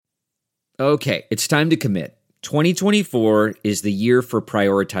Okay, it's time to commit. 2024 is the year for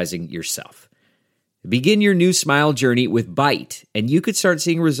prioritizing yourself. Begin your new smile journey with Byte, and you could start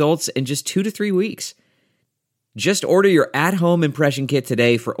seeing results in just 2 to 3 weeks. Just order your at-home impression kit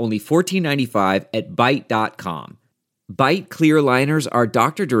today for only $14.95 at Byte.com. Byte clear liners are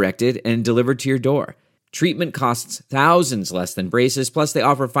doctor-directed and delivered to your door. Treatment costs thousands less than braces, plus they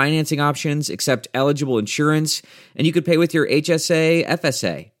offer financing options, accept eligible insurance, and you could pay with your HSA,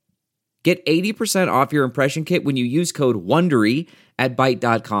 FSA. Get 80% off your impression kit when you use code WONDERY at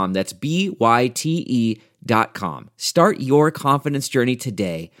Byte.com. That's BYTE.com. Start your confidence journey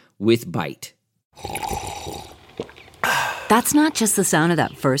today with Byte. That's not just the sound of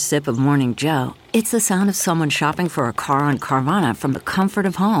that first sip of Morning Joe. It's the sound of someone shopping for a car on Carvana from the comfort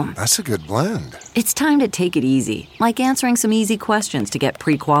of home. That's a good blend. It's time to take it easy, like answering some easy questions to get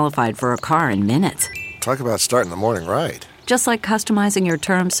pre-qualified for a car in minutes. Talk about starting the morning right. Just like customizing your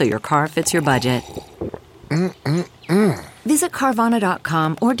terms so your car fits your budget. Visit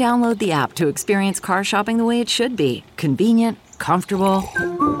Carvana.com or download the app to experience car shopping the way it should be. Convenient, comfortable.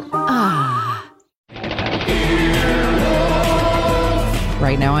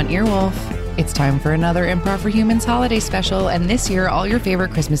 Right now on Earwolf, it's time for another Improv for Humans holiday special, and this year all your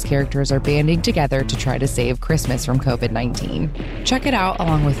favorite Christmas characters are banding together to try to save Christmas from COVID-19. Check it out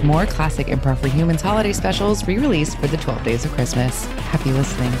along with more classic Improv for Humans holiday specials re-released for the 12 Days of Christmas. Happy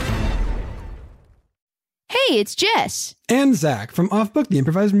listening. Hey, it's Jess. And Zach from Off Book, the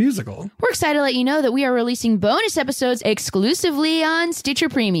improvised musical. We're excited to let you know that we are releasing bonus episodes exclusively on Stitcher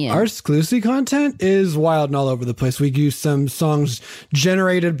Premium. Our exclusive content is wild and all over the place. We use some songs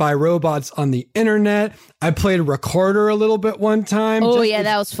generated by robots on the internet. I played Recorder a little bit one time. Oh, yeah,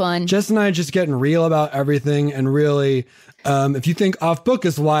 that was fun. Jess and I just getting real about everything, and really... if you think Off Book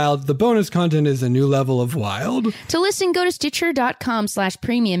is wild, the bonus content is a new level of wild. To listen, go to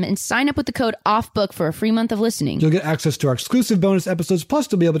Stitcher.com/premium and sign up with the code OFFBOOK for a free month of listening. You'll get access to our exclusive bonus episodes,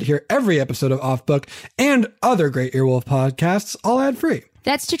 plus you'll be able to hear every episode of Off Book and other great Earwolf podcasts, all ad-free.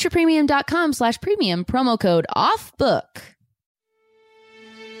 That's StitcherPremium.com/premium, promo code OFFBOOK.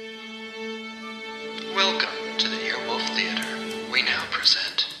 Welcome to the Earwolf Theater. We now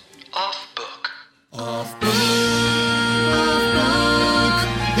present Off Book. Off Book.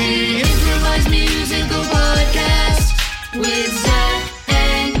 The improvised musical podcast with Zach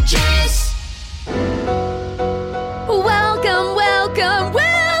and Jess. Welcome.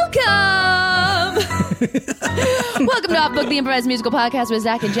 Welcome to Off Book, the improvised musical podcast with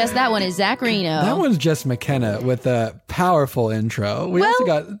Zach and Jess. That one is Zach Reno. That one's Jess McKenna with a powerful intro. We also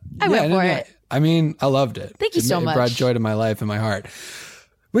got... I went for it. I mean, I loved it. Thank you so much. It brought joy to my life and my heart.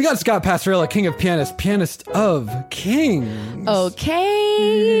 We got Scott Passarella, king of pianists, pianist of kings. Okay.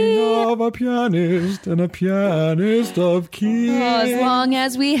 King of a pianist and a pianist of kings. As long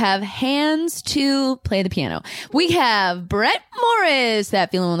as we have hands to play the piano. We have Brett Morris,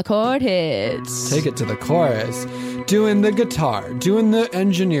 that feeling when the chord hits. Take it to the chorus. Doing the guitar, doing the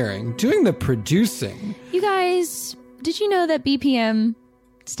engineering, doing the producing. You guys, did you know that BPM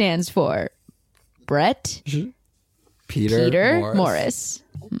stands for Brett Peter Morris.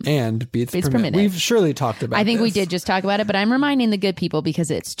 And beats per minute. We've surely talked about I think this. we did just talk about it, but I'm reminding the good people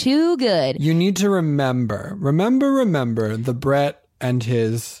because it's too good. You need to remember the Brett and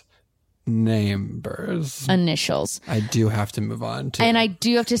his initials. I do have to move on to. And I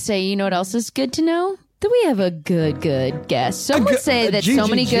do have to say, you know what else is good to know? That we have a good guest. Some would say that so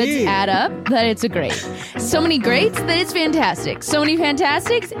many goods add up that it's a great. So many greats that it's fantastic. So many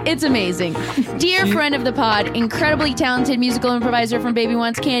fantastics, it's amazing. Dear friend of the pod, incredibly talented musical improviser from Baby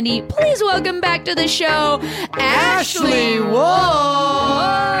Wants Candy, please welcome back to the show, Ashley Ward.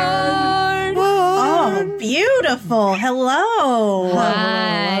 Oh, beautiful. Hello.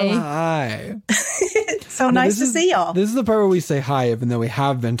 Hi. So nice to see y'all. This is the part where we say hi, even though we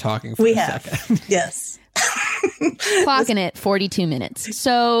have been talking for a second. Yes. Clocking it 42 minutes.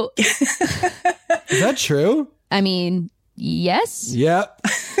 So is that true? I mean, yes. Yep.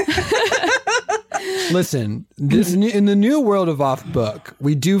 Listen, in the new world of Off Book,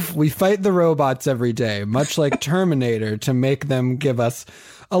 we fight the robots every day, much like Terminator, to make them give us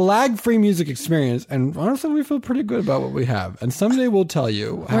a lag-free music experience, and honestly, we feel pretty good about what we have. And someday we'll tell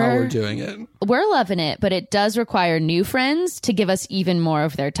you how we're doing it. We're loving it, but it does require new friends to give us even more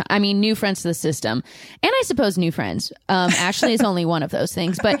of their time. I mean, new friends to the system. And I suppose new friends. Ashley is only one of those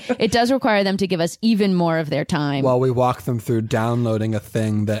things, but it does require them to give us even more of their time. While we walk them through downloading a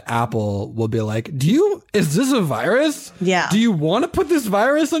thing that Apple will be like, is this a virus? Yeah. Do you want to put this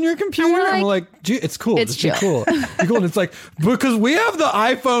virus on your computer? And we're like, gee, it's cool. It's chill. Cool. It's cool. And it's like, because we have the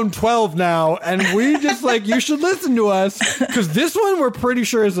iPhone iPhone 12 now, and we just like, you should listen to us because this one we're pretty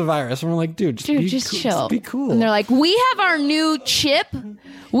sure is a virus. And we're like, dude, just chill. Just be cool. And they're like, we have our new chip.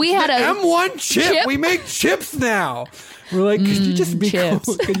 We had a M1 chip. We make chips now. We're like, could you just be chips.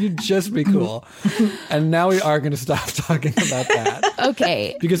 cool? Could you just be cool? And now we are going to stop talking about that.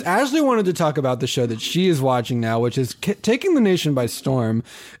 Okay. Because Ashley wanted to talk about the show that she is watching now, which is taking the nation by storm.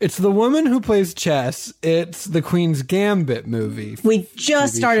 It's the woman who plays chess. It's the Queen's Gambit movie. We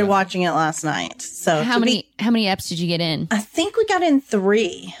just started watching it last night. So how many eps did you get in? I think we got in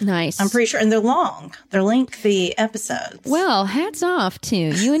 3. Nice. I'm pretty sure. And they're long. They're lengthy episodes. Well, hats off to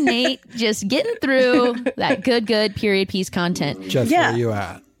you and Nate just getting through that good period piece content. Just where you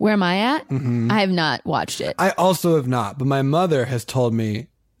at? Where am I at? I have not watched it. I also have not, but my mother has told me,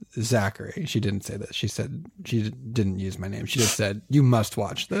 Zachary, she didn't say this. She said, she didn't use my name. She just said, you must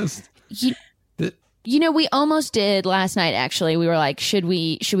watch this. You know, we almost did last night, actually. We were like, should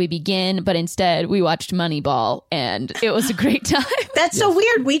we begin? But instead, we watched Moneyball, and it was a great time. That's so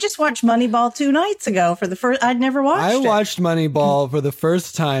weird. We just watched Moneyball 2 nights ago for the first... I'd never watched it. I watched Moneyball for the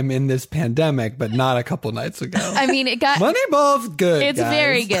first time in this pandemic, but not a couple nights ago. I mean, it got... Moneyball's good, It's guys.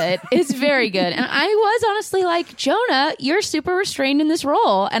 very good. It's very good. And I was honestly like, Jonah, you're super restrained in this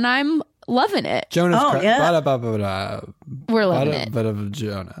role, and I'm loving it. Jonah's We're loving it. But of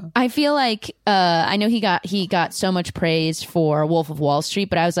Jonah. I feel like I know he got so much praise for Wolf of Wall Street,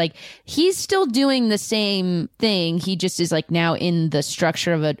 but I was like, he's still doing the same thing. He just is like now in the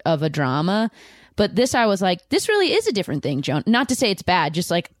structure of a drama. But this, I was like, this really is a different thing, Jonah. Not to say it's bad,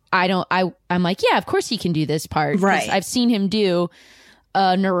 just like I'm like, yeah, of course he can do this part. Right. I've seen him do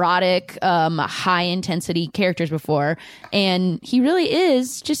neurotic, high intensity characters before, and he really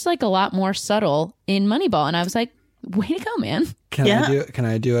is just like a lot more subtle in Moneyball. And I was like, way to go, man. Can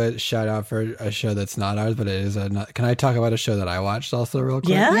I do a shout out for a show that's not ours, but it is can I talk about a show that I watched also real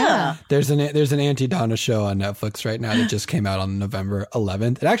quick? Yeah. There's an Auntie Donna show on Netflix right now that just came out on November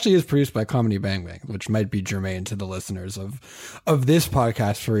 11th. It actually is produced by Comedy Bang Bang, which might be germane to the listeners of this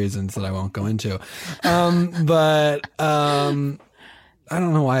podcast for reasons that I won't go into. I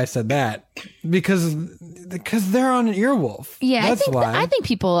don't know why I said that because they're on Earwolf. Yeah, that's why. I think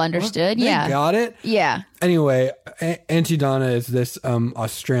people understood. They got it. Yeah. Anyway, Auntie Donna is this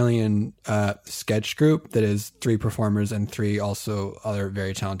Australian sketch group that is 3 performers and 3 also other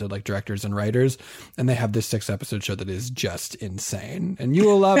very talented like directors and writers, and they have this 6-episode show that is just insane, and you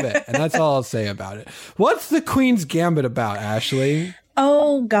will love it. And that's all I'll say about it. What's the Queen's Gambit about, Ashley?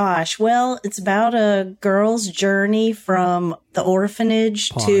 Oh, gosh. Well, it's about a girl's journey from the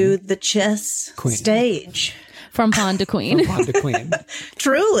orphanage to the chess stage. From pawn to queen. From pawn to queen.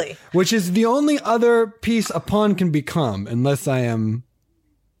 Truly. Which is the only other piece a pawn can become, unless I am...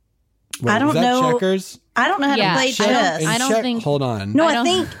 Wait, I don't know. Checkers? I don't know how to play chess. I don't think... Hold on. No, I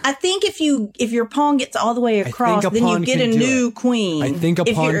think if your pawn gets all the way across, then you get a new queen. I think a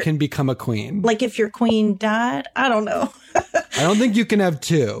pawn can become a queen. Like if your queen died? I don't know. I don't think you can have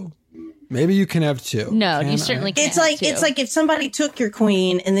 2. Maybe you can have 2. No, you certainly can't. It's like if somebody took your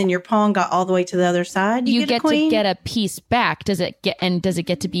queen and then your pawn got all the way to the other side, you get a queen? to get a piece back. Does it get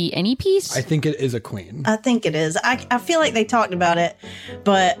to be any piece? I think it is a queen. I think it is. I feel like they talked about it,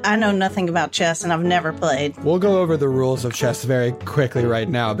 but I know nothing about chess and I've never played. We'll go over the rules of chess very quickly right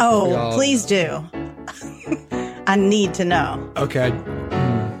now. Please do. I need to know. Okay.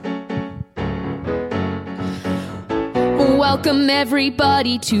 Welcome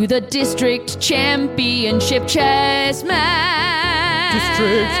everybody to the District Championship Chess Match.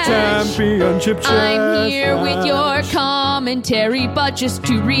 District Championship Chess I'm here with your commentary, but just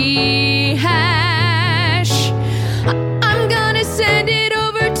to rehash, I'm gonna send it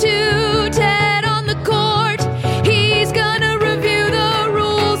over to Ted on the court. He's gonna review the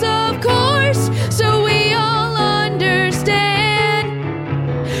rules, of course, so we all understand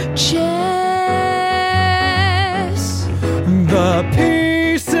chess. The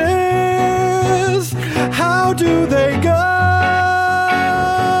pieces, how do they go?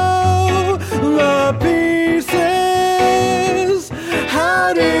 The pieces,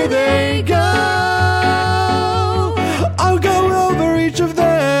 how do they go? I'll go over each of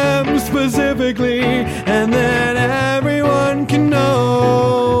them specifically, and then everyone can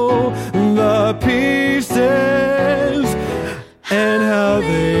know the pieces and how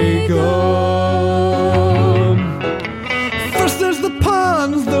they go.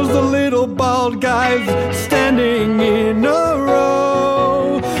 There's the little bald guys standing in a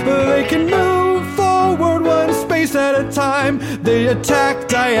row. They can move forward one space at a time. They attack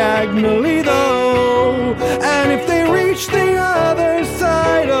diagonally though. And if they reach the other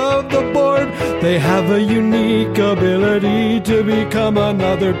side of the board, they They have a unique ability to become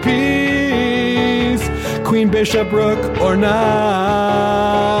another piece. Queen, bishop, rook, or knight.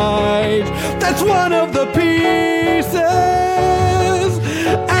 That's one of the pieces.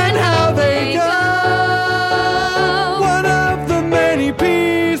 And how they go. One of the many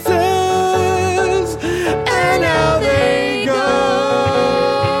pieces. And how they go.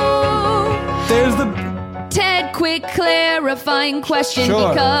 There's the... Ted, quick clarifying question, Sure.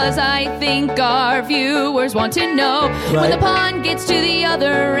 because I think our viewers want to know. When Right. the pawn gets to the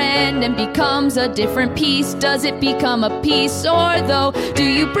other end and becomes a different piece, does it become a piece? Or though, do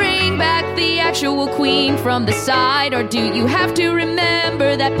you bring back the actual queen from the side? Or do you have to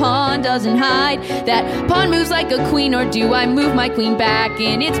remember that pawn doesn't hide? That pawn moves like a queen, or do I move my queen back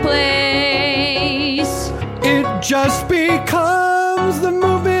in its place? It just becomes the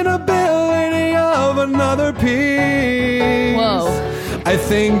moving ability of another piece. Whoa. I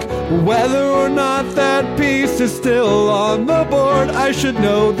think whether or not that piece is still on the board, I should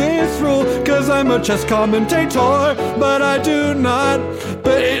know this rule, cause I'm a chess commentator, but I do not.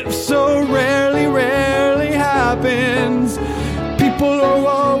 But it so rarely happens. People are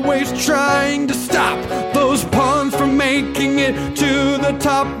always trying to stop those pawns from making it to the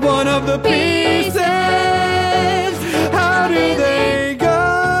top one of the pieces. How do they go?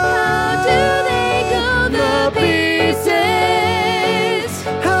 How do they go, the pieces?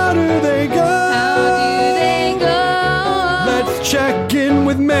 How do they go? How do they go? Let's check in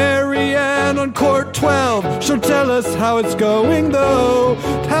with Marianne on court 12. She'll tell us how it's going though.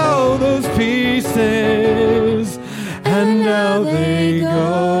 How those pieces and how they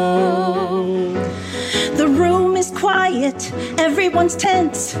go. The room is quiet, everyone's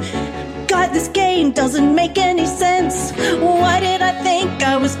tense. God, this game doesn't make any sense. Why did I think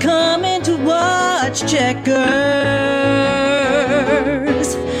I was coming to watch checkers?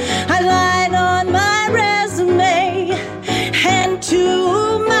 I lied on my resume, and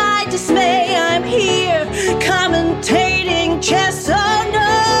to my dismay, I'm here commentating chess. Oh no!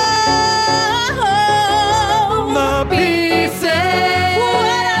 The pieces.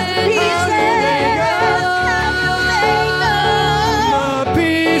 What are the pieces? The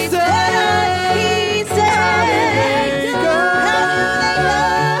pieces. What are the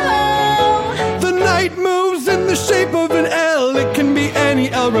pieces? The knight moves in the shape of an L. It can be any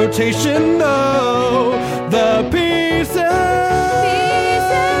L rotation, though. The pieces.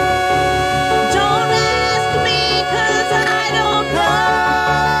 Don't ask me, 'cause I don't know.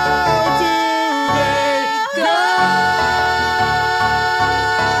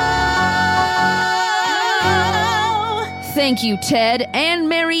 Thank you, Ted and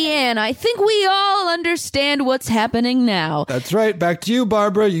Marianne. I think we all understand what's happening now. That's right. Back to you,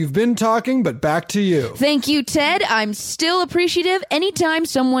 Barbara. You've been talking, but back to you. Thank you, Ted. I'm still appreciative anytime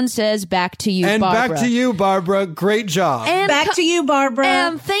someone says back to you, And Barbara. back to you, Barbara. Great job. And Back to you, Barbara.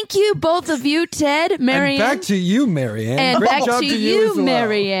 And thank you, both of you, Ted, Marianne. And back to you, Marianne. And Great back job to you you, as well.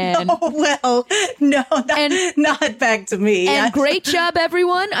 Marianne. Oh, well, no, not back to me. And great job,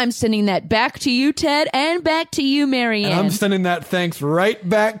 everyone. I'm sending that back to you, Ted, and back to you, Marianne. And I'm sending that thanks right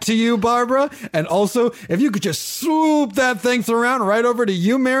back to you, Barbara. And also, if you could just swoop that thanks around right over to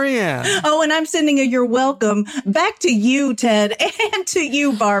you, Marianne. Oh, and I'm sending a you're welcome back to you, Ted, and to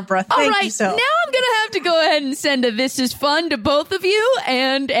you, Barbara. All Thank right, you so. now I'm going to have to go ahead and send a This Is Fun to both of you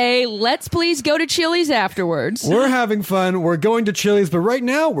and a Let's Please Go to Chili's afterwards. We're having fun. We're going to Chili's, but right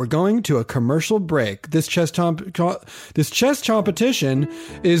now we're going to a commercial break. This chess competition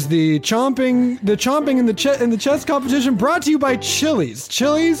is the chomping in the chess competition brought to you by Chili's.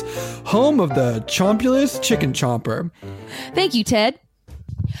 Chili's, home of the chompulous chicken chomper. Thank you, Ted.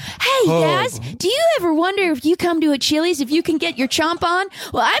 Hey, guys, do you ever wonder if you come to a Chili's if you can get your chomp on?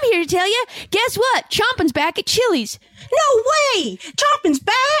 Well, I'm here to tell you, guess what? Chomping's back at Chili's. No way! Chomping's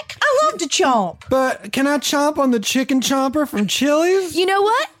back! I love to chomp. But can I chomp on the chicken chomper from Chili's? You know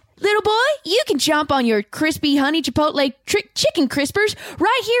what? Little boy, you can chomp on your crispy honey chipotle chicken crispers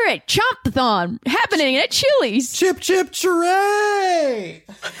right here at Chompathon, happening at Chili's. Chip, chip, chirray!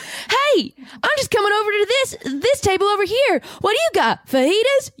 Hey, I'm just coming over to this table over here. What do you got?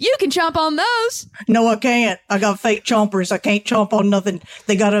 Fajitas? You can chomp on those. No, I can't. I got fake chompers. I can't chomp on nothing.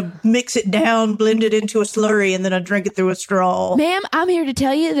 They gotta mix it down, blend it into a slurry, and then I drink it through a straw. Ma'am, I'm here to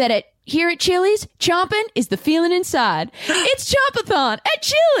tell you that here at Chili's, chomping is the feeling inside. It's Chompathon at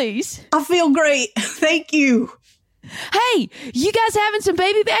Chili's. I feel great. Thank you. Hey, you guys having some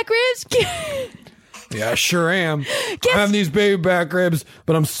baby back ribs? Yeah, I sure am. I have these baby back ribs,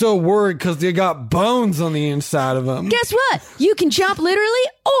 but I'm so worried because they got bones on the inside of them. Guess what? You can chomp literally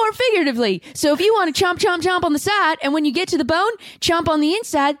or figuratively. So if you want to chomp on the side, and when you get to the bone, chomp on the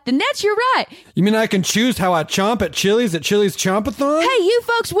inside, then that's your right. You mean I can choose how I chomp at Chili's Chompathon? Hey, you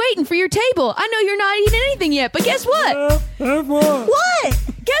folks waiting for your table. I know you're not eating anything yet, but guess what? What? What?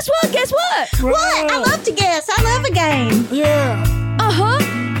 Guess what? Guess what? What? I love to guess. I love a game. Yeah. Uh-huh.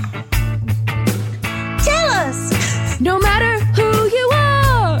 Tell us. No matter who you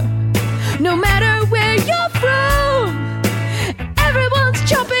are, no matter where you're from, everyone's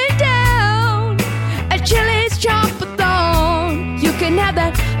chomping down at Chili's Chompathon. You can have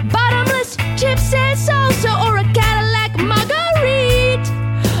that bottomless chips and salsa or a Cadillac Marguerite,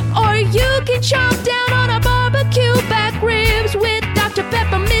 or you can chomp down on a barbecue back ribs with Dr.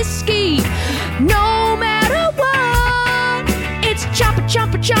 Pepper Mesquite. No matter what, it's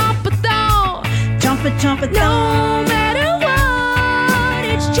Chompathon. Chompathon. No matter what,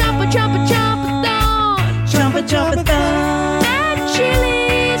 it's Chompathon. Chompathon. At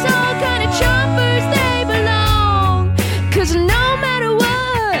Chili's, all kind of chompers they belong. 'Cause no matter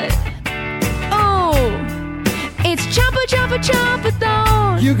what, oh, it's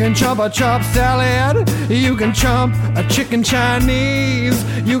Chompathon. You can chomp a chop salad. You can chomp a chicken Chinese.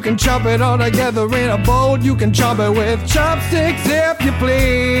 You can chop it all together in a bowl. You can chomp it with chopsticks if you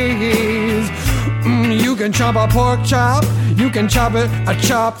please. You can chomp a pork chop. You can chop it a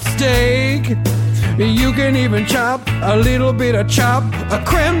chop steak. You can even chop a little bit of chop, a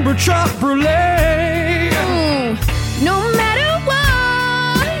creme brulee. No matter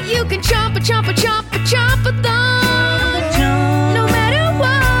what, you can chomp a chompathon. No matter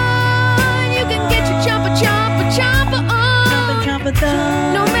what, you can get your chomp on.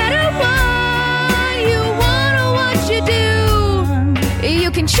 No matter what, you wanna what you do. You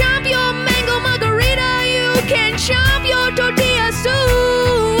can chomp your mango margarita. You can chomp your tortilla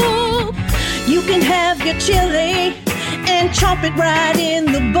soup. You can have your chili and chomp it right in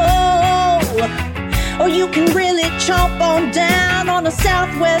the bowl. Or you can really chomp on down on a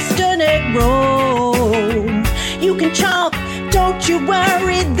Southwestern egg roll. You can chomp, don't you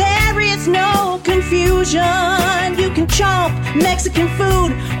worry, there is no confusion. You can chomp Mexican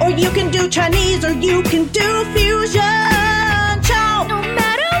food, or you can do Chinese, or you can do fusion. Chomp! No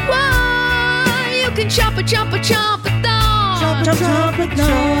matter what, you can chomp a chompathon. Chomp, chomp, chomp,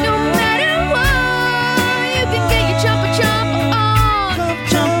 chomp. No matter what, you can get your chomp on.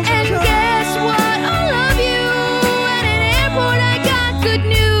 And guess what? I love you. At an airport, I got good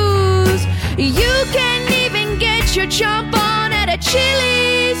news. You can even get your chomp on at a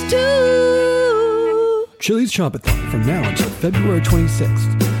Chili's too. Chili's Chompathon from now until February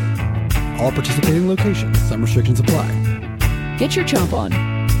 26th. All participating locations. Some restrictions apply. Get your chomp on.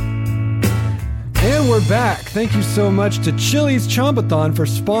 And we're back. Thank you so much to Chili's Chompathon for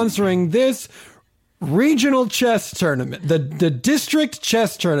sponsoring this regional chess tournament, the district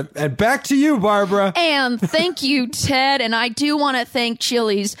chess tournament. And back to you, Barbara. And thank you, Ted. And I do want to thank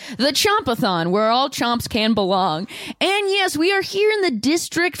Chili's, the Chompathon, where all chomps can belong. And yes, we are here in the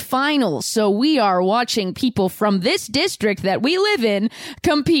district finals. So we are watching people from this district that we live in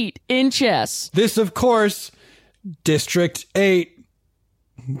compete in chess. This, of course, District 8,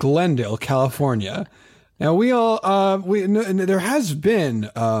 Glendale, California. Now there has been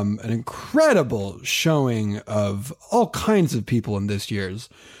an incredible showing of all kinds of people in this year's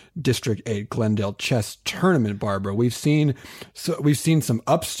District 8 Glendale Chess Tournament, Barbara. We've seen some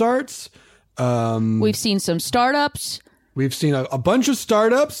upstarts. We've seen some startups. We've seen a bunch of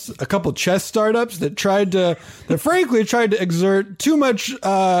startups, a couple chess startups that frankly tried to exert too much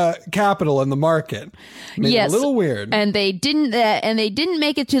capital in the market. Made it a little weird. And they didn't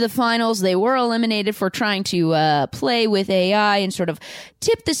make it to the finals. They were eliminated for trying to play with AI and sort of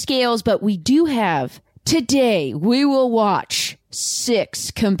tip the scales. But we do have today. We will watch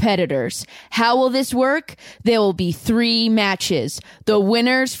 6 competitors. How will this work? There will be 3 matches. The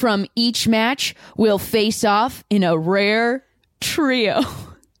winners from each match will face off in a rare trio.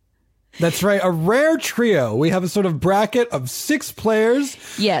 That's right, a rare trio. We have a sort of bracket of 6 players.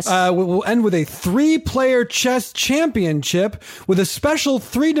 Yes. We'll end with a 3-player chess championship with a special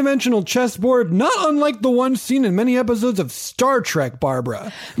 3-dimensional chessboard, not unlike the one seen in many episodes of Star Trek,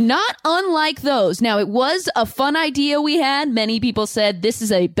 Barbara. Not unlike those. Now, it was a fun idea we had. Many people said this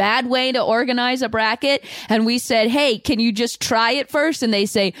is a bad way to organize a bracket. And we said, hey, can you just try it first? And they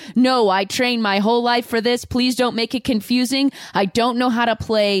say, no, I trained my whole life for this. Please don't make it confusing. I don't know how to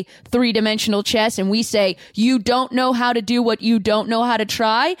play 3-dimensional chess. And we say, you don't know how to do what you don't know how to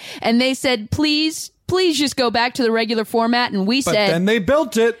try. And they said, please please just go back to the regular format. And we But said... then they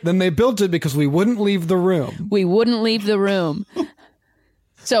built it. Then they built it because we wouldn't leave the room. We wouldn't leave the room.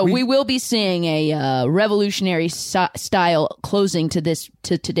 So we will be seeing a revolutionary style closing to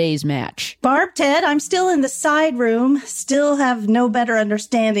today's match. Barb, Ted, I'm still in the side room, still have no better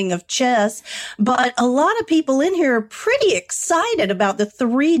understanding of chess, but a lot of people in here are pretty excited about the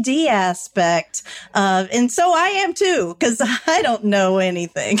 3D aspect. And so I am too, because I don't know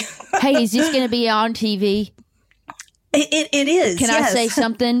anything. Hey, is this going to be on TV? It is. Can I say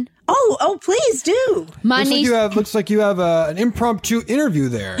something? Oh, please do. My niece looks like you have an impromptu interview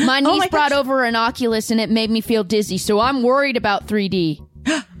there. My niece brought over an Oculus and it made me feel dizzy, so I'm worried about 3D.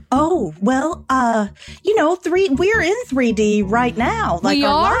 Oh, well, we're in 3D right now, like we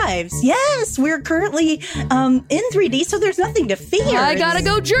our are? lives. Yes, we're currently in 3D, so there's nothing to fear. I gotta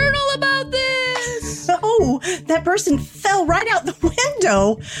go journal about this. Oh, that person fell right out the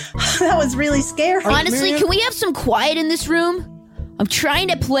window. That was really scary. Honestly, can we have some quiet in this room? I'm trying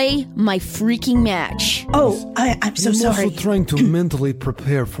to play my freaking match. Oh, I'm so sorry. I'm also trying to mentally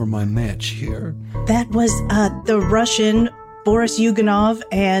prepare for my match here. That was the Russian Boris Yuganov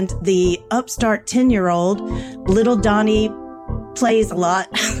and the upstart 10-year-old. Little Donnie plays a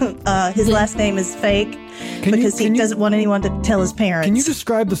lot. His last name is fake because he doesn't want anyone to tell his parents. Can you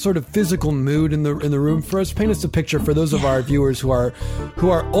describe the sort of physical mood in the room for us? Paint us a picture for those of our viewers who are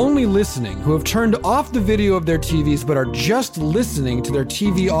only listening, who have turned off the video of their TVs but are just listening to their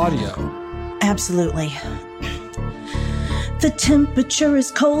TV audio. Absolutely. The temperature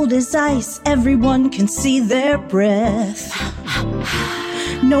is cold as ice. Everyone can see their breath.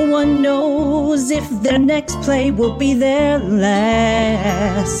 No one knows if their next play will be their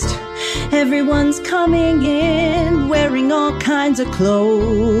last. Everyone's coming in wearing all kinds of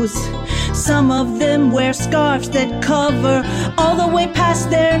clothes. Some of them wear scarves that cover all the way past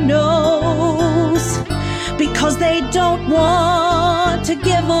their nose, because they don't want to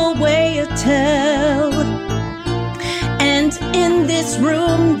give away a tell. And in this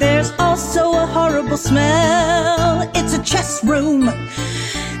room, there's also a horrible smell. It's a chess room,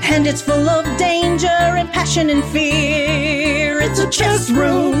 and it's full of danger and passion and fear. It's a chess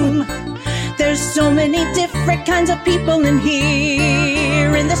room. There's so many different kinds of people in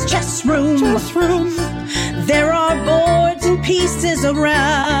here. In this chess room. There are boards and pieces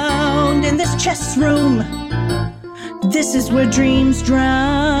around. In this chess room. This is where dreams drown.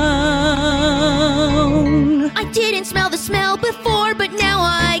 I didn't smell the smell before, but now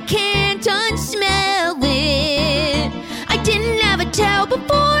I can't unsmell it. I didn't have a towel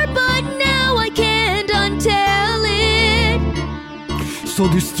before, but now I can't untell it. So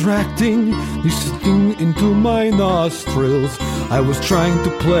distracting, listening into my nostrils. I was trying to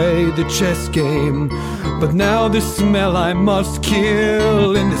play the chess game, but now the smell I must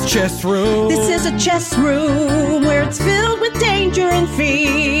kill in this chess room. This is a chess room where it's filled with danger and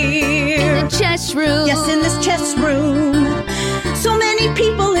fear. In the chess room. Yes, in this chess room. So many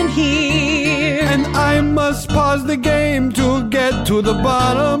people in here. And I must pause the game to get to the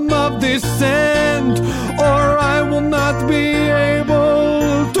bottom of this sand, or I will not be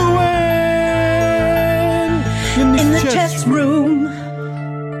able to win. In the chess room.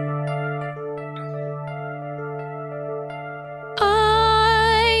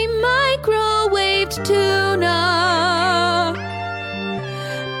 I microwaved tuna.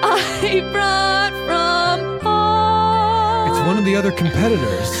 I brought from home. It's one of the other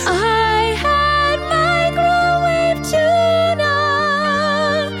competitors. I had microwave tuna.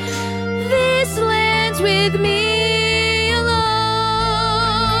 This lands with me alone.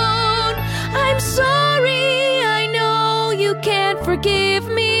 I'm sorry, I know you can't forgive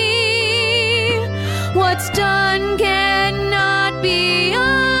me. What's done cannot be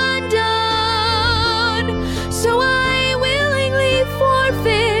undone. So I willingly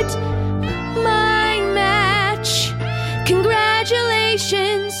forfeit my match.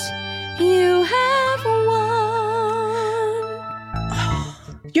 Congratulations, you have won.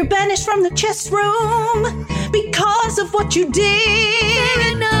 You're banished from the chess room because of what you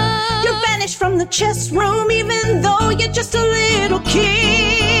did. You're banished from the chess room even though you're just a little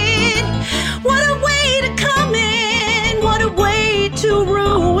kid. What a way to come in, what a way to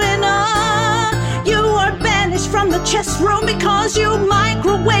ruin us. You are banished from the chess room because you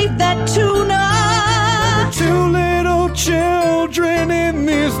microwaved that tuna. Two little children in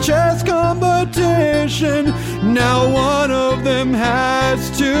this chess competition. Now one of them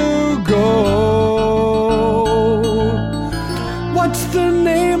has to go. What's the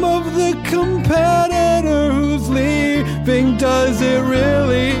name of the competitor who's leaving? Does it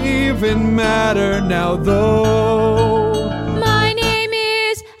really even matter now though? My name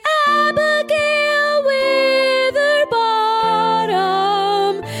is Abigail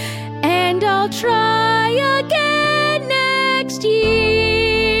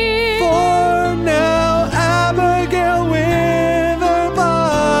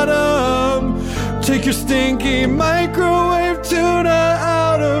Take your stinky microwave tuna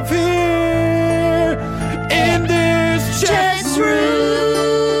out of here in this chess room.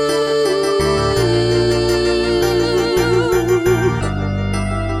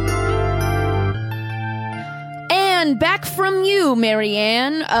 And back from you,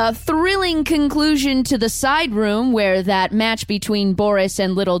 Marianne. A thrilling conclusion to the side room where that match between Boris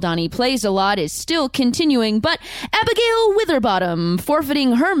and Little Donnie Plays a Lot is still continuing, but Abigail Witherbottom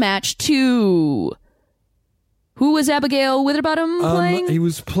forfeiting her match to... Who was Abigail Witherbottom playing? He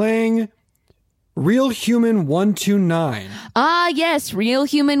was playing Real Human 129. Ah, yes, Real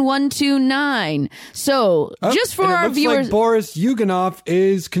Human 129. So, just for our viewers... Like Boris Yuganov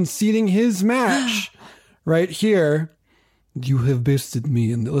is conceding his match right here. You have bested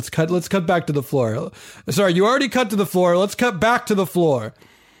me. And let's cut back to the floor. Sorry, you already cut to the floor. Let's cut back to the floor.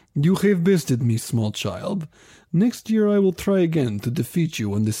 You have bested me, small child. Next year I will try again to defeat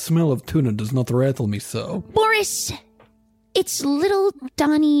you when the smell of tuna does not rattle me so. Boris, it's Little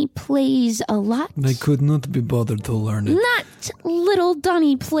Donnie Plays a Lot. I could not be bothered to learn it. Not Little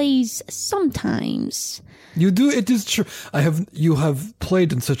Donnie Plays sometimes. You do, it is true. You have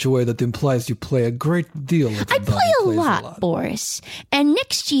played in such a way that implies you play a great deal. I play a lot, Boris. And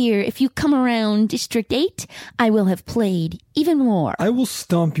next year, if you come around District 8, I will have played even more. I will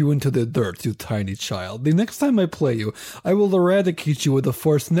stomp you into the dirt, you tiny child. The next time I play you, I will eradicate you with a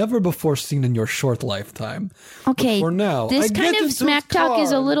force never before seen in your short lifetime. Okay, but for now, this kind of smack talk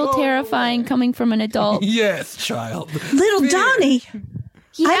is a little terrifying coming from an adult. Yes, child. Little Donnie,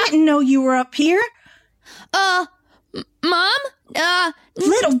 I didn't know you were up here. Mom?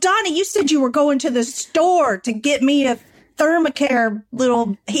 Little Donnie, you said you were going to the store to get me a Thermacare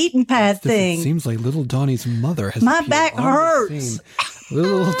little heating pad thing. It seems like Little Donnie's mother has My appeared back on the hurts. scene.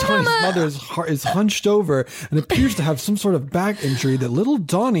 Little Donnie's mother is hunched over and appears to have some sort of back injury that Little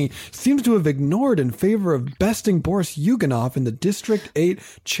Donnie seems to have ignored in favor of besting Boris Yuganov in the District 8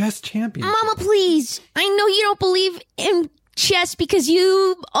 chess championship. Mama, please. I know you don't believe in chess because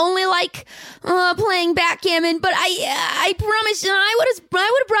you only like playing backgammon, but I promise I would have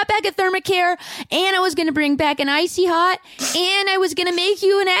brought back a Thermacare, and I was going to bring back an Icy Hot, and I was going to make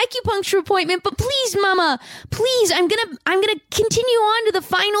you an acupuncture appointment. But please, Mama, please, I'm gonna continue on to the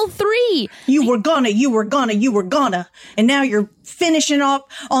final 3. You were gonna, and now you're finishing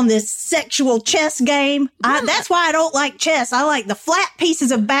up on this sexual chess game. That's why I don't like chess. I like the flat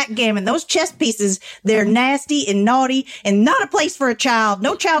pieces of backgammon. Those chess pieces, they're nasty and naughty and not a place for a child.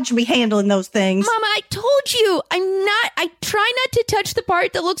 No child should be handling those things. Mama, I told you, I try not to touch the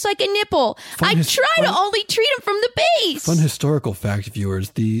part that looks like a nipple. I try to only treat him from the base. Fun historical fact, viewers.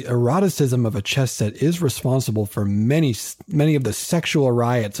 The eroticism of a chess set is responsible for many of the sexual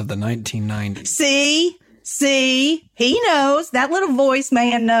riots of the 1990s. See, he knows. That little voice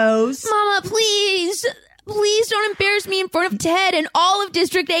man knows. Mama, please don't embarrass me in front of Ted and all of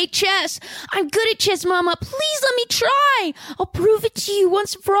District 8 chess. I'm good at chess, Mama. Please let me try. I'll prove it to you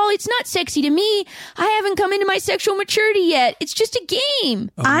once and for all. It's not sexy to me. I haven't come into my sexual maturity yet. It's just a game.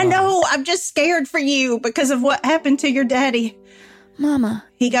 I know. I'm just scared for you because of what happened to your daddy. Mama.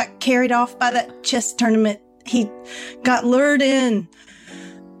 He got carried off by that chess tournament. He got lured in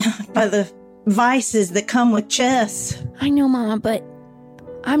by the vices that come with chess. I know, Mama, but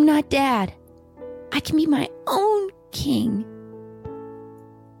I'm not Dad. I can be my own king.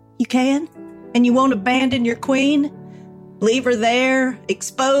 You can? And you won't abandon your queen? Leave her there,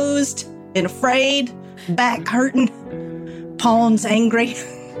 exposed and afraid, back hurting, pawns angry?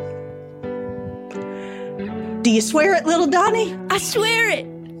 Do you swear it, Little Donnie? I swear it.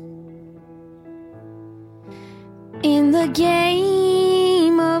 In the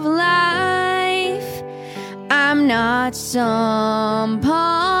game of life, I'm not some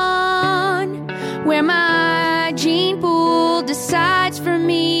pawn where my gene pool decides for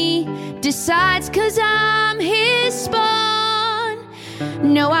me, decides 'cause I'm his spawn.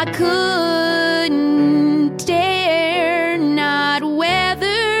 No, I couldn't dare not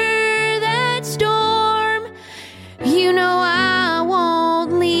weather that storm. You know I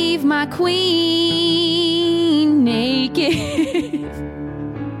won't leave my queen naked.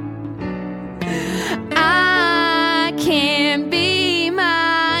 I can be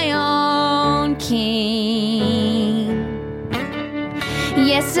my own king.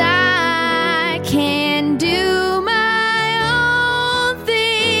 Yes, I can do my own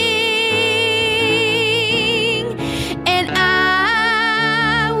thing, and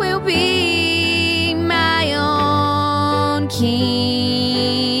I will be my own king,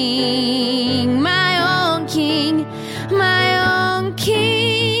 my own king, my own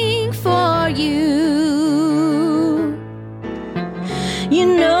king for you. You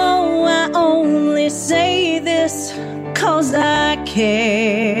know I only only say this 'cause I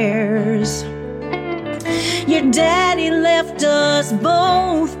cares. Your daddy left us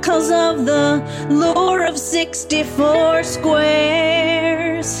both 'cause of the lure of 64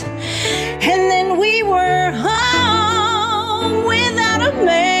 squares. And then we were home without a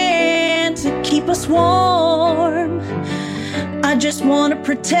man to keep us warm. I just want to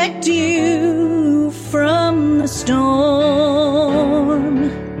protect you from the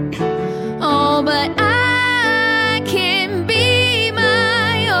storm. Oh, but I can be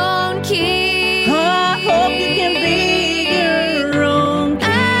my own king. I hope you can be your own king.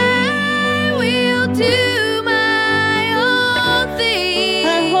 I will do my own thing.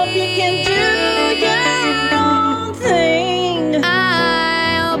 I hope you can do your own thing.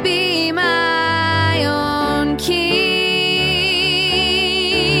 I'll be my own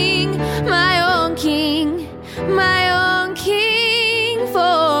king. My own king. My own king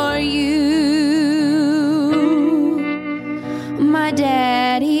for you. My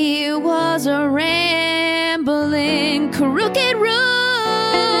daddy was a rambling, crooked rook,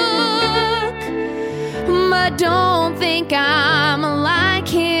 but don't think I'm like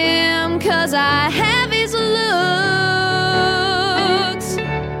him, 'cause I have his looks.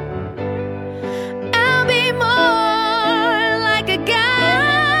 I'll be more like a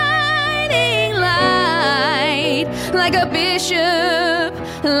guiding light, like a bishop,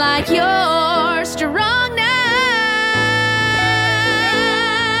 like your strong knight.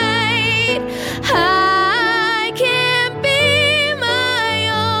 I can be my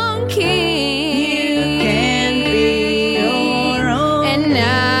own king. You can be your own And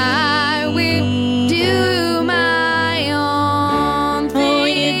I will do my own thing. Oh,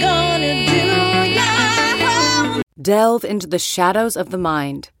 you're gonna do your own. Delve into the shadows of the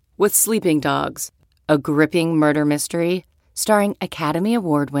mind with Sleeping Dogs, a gripping murder mystery starring Academy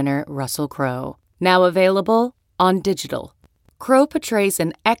Award winner Russell Crowe. Now available on digital. Crowe portrays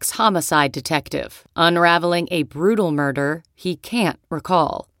an ex-homicide detective unraveling a brutal murder he can't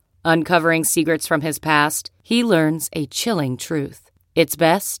recall. Uncovering secrets from his past, he learns a chilling truth. It's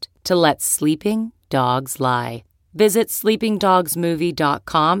best to let sleeping dogs lie. Visit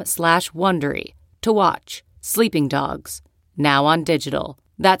sleepingdogsmovie.com/Wondery to watch Sleeping Dogs, now on digital.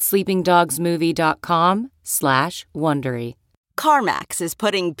 That's sleepingdogsmovie.com/Wondery. CarMax is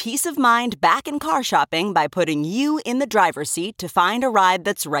putting peace of mind back in car shopping by putting you in the driver's seat to find a ride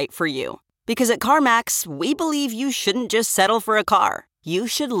that's right for you. Because at CarMax, we believe you shouldn't just settle for a car. You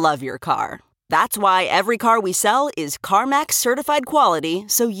should love your car. That's why every car we sell is CarMax certified quality,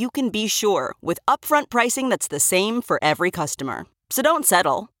 so you can be sure with upfront pricing that's the same for every customer. So don't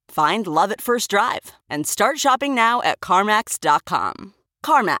settle. Find love at first drive and start shopping now at CarMax.com.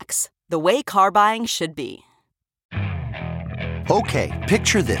 CarMax, the way car buying should be. Okay,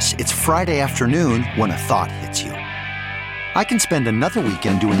 picture this. It's Friday afternoon when a thought hits you. I can spend another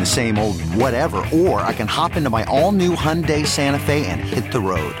weekend doing the same old whatever, or I can hop into my all-new Hyundai Santa Fe and hit the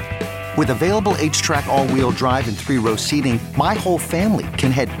road. With available H-Track all-wheel drive and 3-row seating, my whole family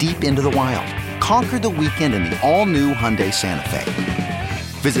can head deep into the wild. Conquer the weekend in the all-new Hyundai Santa Fe.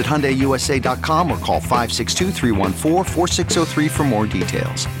 Visit HyundaiUSA.com or call 562-314-4603 for more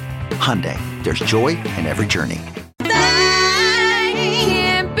details. Hyundai, there's joy in every journey. I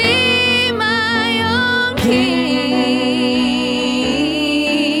can be my own king.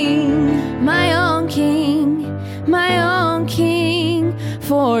 My own king. My own king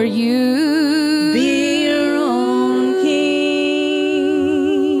for you. Be your own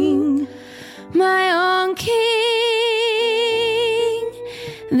king. My own king.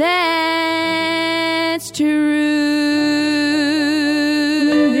 That's true.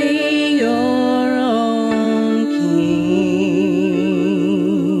 Be your own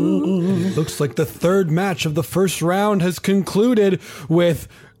king. Looks like the third match of the first round has concluded with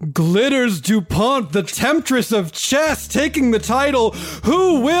Glitters DuPont, the temptress of chess, taking the title.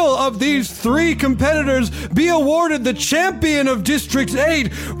 Who will of these three competitors be awarded the champion of District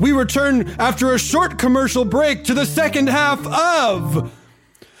 8? We return after a short commercial break to the second half of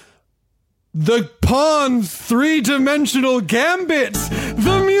The Pawn's Three-Dimensional Gambit,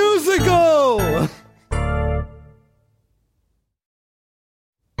 the musical!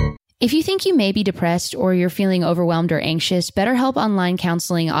 If you think you may be depressed or you're feeling overwhelmed or anxious, BetterHelp Online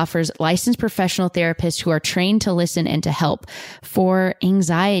Counseling offers licensed professional therapists who are trained to listen and to help for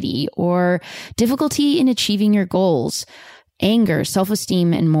anxiety or difficulty in achieving your goals. anger,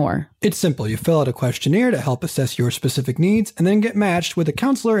 self-esteem, and more. It's simple. You fill out a questionnaire to help assess your specific needs and then get matched with a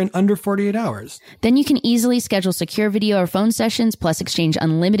counselor in under 48 hours. Then you can easily schedule secure video or phone sessions, plus exchange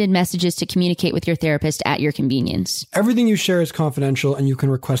unlimited messages to communicate with your therapist at your convenience. Everything you share is confidential, and you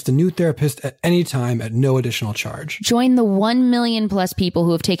can request a new therapist at any time at no additional charge. Join the 1 million plus people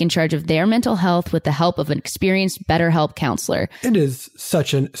who have taken charge of their mental health with the help of an experienced BetterHelp counselor. It is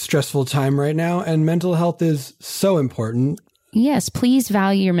such a stressful time right now, and mental health is so important. Yes, please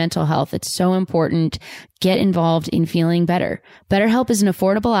value your mental health. It's so important. Get involved in feeling better. BetterHelp is an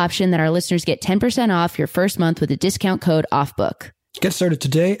affordable option that our listeners get 10% off your first month with a discount code OFFBOOK. Get started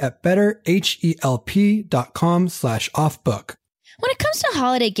today at betterhelp.com/offbook. When it comes to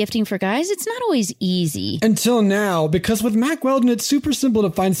holiday gifting for guys, it's not always easy. Until now, because with Mack Weldon, it's super simple to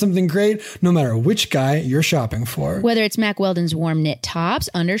find something great no matter which guy you're shopping for. Whether it's Mack Weldon's warm knit tops,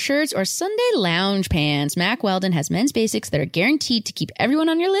 undershirts, or Sunday lounge pants, Mack Weldon has men's basics that are guaranteed to keep everyone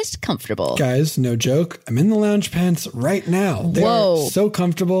on your list comfortable. Guys, no joke. I'm in the lounge pants right now. They're so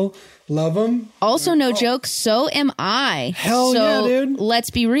comfortable. Love them. Also, no joke, so am I. Hell yeah, dude. Let's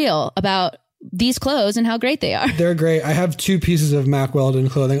be real about these clothes and how great they are. They're great. I have 2 pieces of Mack Weldon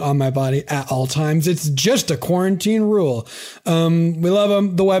clothing on my body at all times. It's just a quarantine rule. We love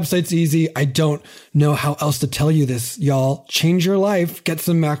them. The website's easy. I don't know how else to tell you this, y'all. Change your life. Get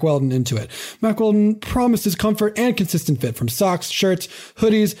some Mack Weldon into it. Mack Weldon promises comfort and consistent fit from socks, shirts,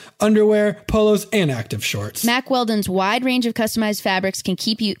 hoodies, underwear, polos, and active shorts. Mack Weldon's wide range of customized fabrics can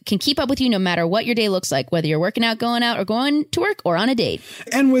keep up with you no matter what your day looks like, whether you're working out, going out, or going to work, or on a date.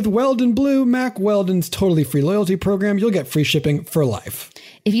 And with Weldon Blue, Mack Weldon's totally free loyalty program, you'll get free shipping for life.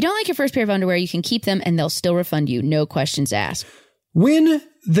 If you don't like your first pair of underwear, you can keep them and they'll still refund you. No questions asked. Win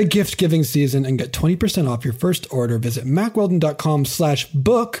the gift-giving season and get 20% off your first order. Visit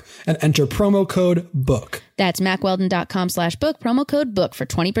MackWeldon.com/book and enter promo code BOOK. That's MackWeldon.com/book, promo code BOOK for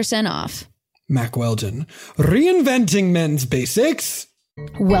 20% off. Mack Weldon, reinventing men's basics.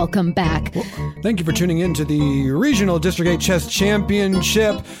 Welcome back. Well, thank you for tuning in to the Regional District 8 Chess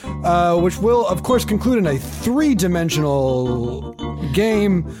Championship, which will, of course, conclude in a 3-dimensional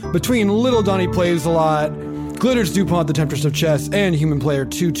game between Little Donnie Plays a Lot, Glitters DuPont, the Temptress of Chess, and Human Player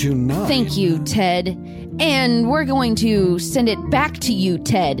 229. Thank you, Ted. And we're going to send it back to you,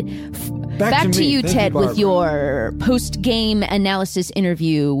 Ted. Back to you, Ted, with your post-game analysis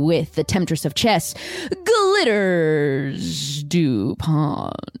interview with the Temptress of Chess, Glitters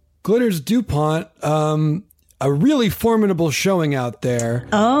DuPont. Glitters DuPont, a really formidable showing out there.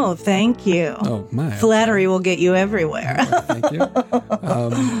 Oh, thank you. Oh, my. Flattery will get you everywhere. Oh, thank you.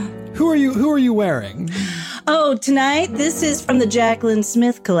 Who are you wearing? Oh, tonight, this is from the Jacqueline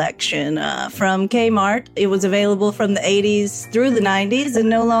Smith collection from Kmart. It was available from the 80s through the 90s and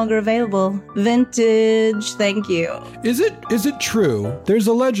no longer available. Vintage, thank you. Is it true? There's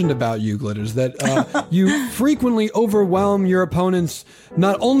a legend about you, Glitters, that you frequently overwhelm your opponents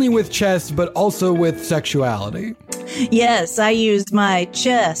not only with chess, but also with sexuality. Yes, I used my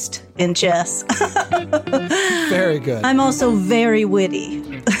chest in chess. Very good. I'm also very witty.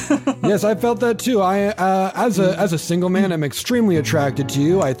 Yes, I felt that too. I, as a single man, I'm extremely attracted to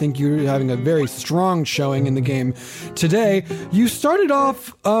you. I think you're having a very strong showing in the game today. You started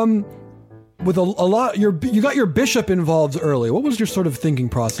off with a lot. You got your bishop involved early. What was your sort of thinking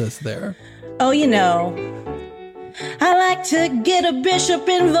process there? Oh, you know, I like to get a bishop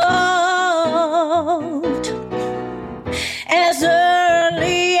involved as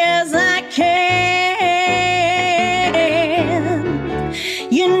early as I can.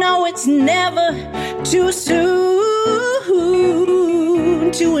 You know it's never too soon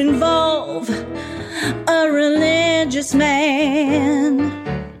to involve a religious man.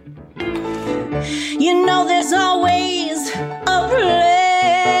 You know there's always a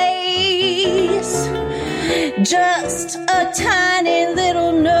place, just a tiny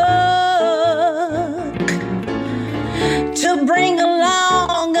little nook to bring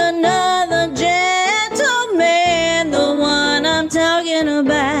along another gentleman. The one I'm talking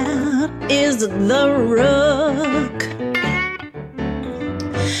about is the Rook.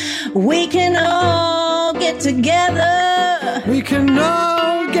 We can all get together. We can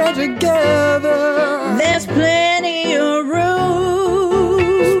all get together. There's plenty of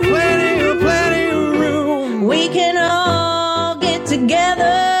room. There's plenty of room. We can all get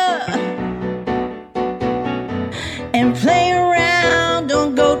together and play around.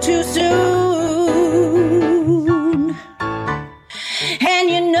 Don't go too soon. And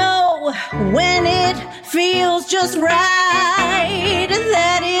you know when it feels just right,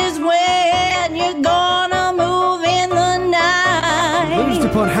 that is when you're gonna move in the night. Glitters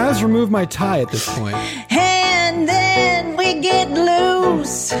DuPont has removed my tie at this point. And and then we get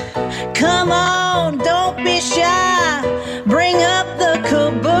loose. Come on, don't be shy. Bring up the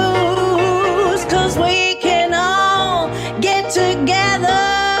caboose, 'cause we can all get together.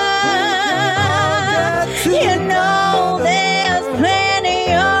 You know there's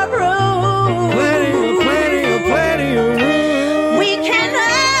plenty of room. Plenty of room. We can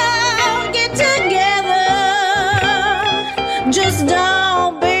all get together. Just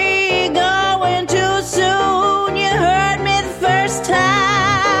don't be going too soon. You heard me the first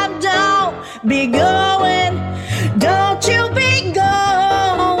time. Don't be going. Don't you be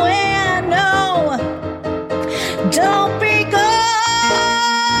going. No. Don't be going.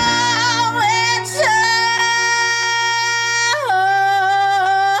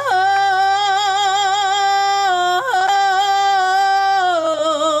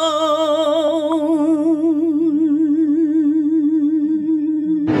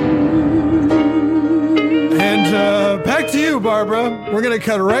 And back to you, Barbara. We're going to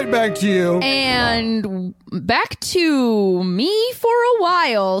cut right back to you. And back to me for a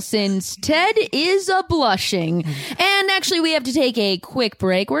while, since Ted is a-blushing. And actually, we have to take a quick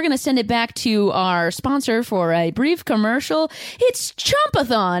break. We're going to send it back to our sponsor for a brief commercial. It's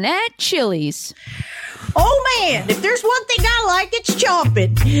Chompathon at Chili's. Oh man, if there's one thing I like, it's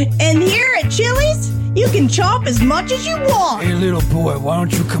chomping. And here at Chili's, you can chomp as much as you want. Hey, little boy, why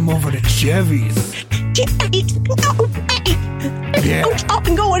don't you come over to Chevy's? Yeah. No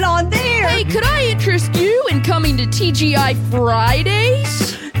chomping going on there. Hey, could I interest you in coming to TGI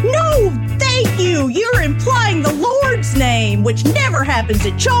Fridays? No, thank you. You're implying the Lord's name, which never happens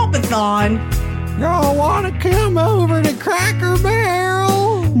at Chompathon. Y'all want to come over to Cracker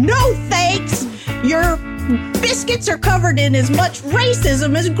Barrel? No, thanks. Your biscuits are covered in as much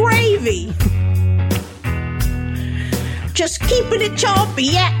racism as gravy. Just keeping it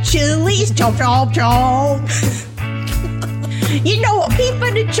chompy at Chili's. Chomp, chomp, chomp. You know I'm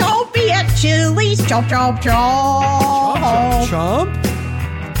keeping it chompy at Chili's. Chomp, chomp, chomp. Chomp, chomp.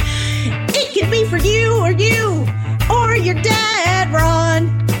 It could be for you or your dad,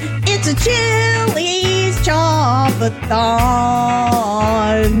 Ron. It's a Chili's Chompathon.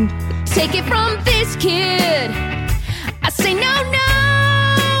 Take it from this kid. I say no.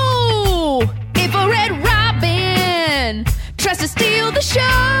 If a Red Robin tries to steal the show,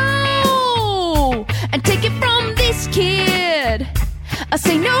 and take it from this kid, I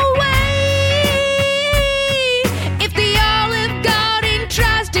say no way. If the Olive Garden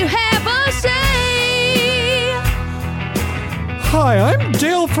tries to have a say. Hi, I'm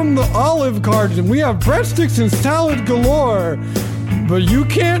Dale from the Olive Garden. We have breadsticks and salad galore. But you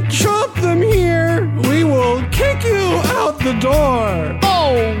can't chomp them here. We will kick you out the door.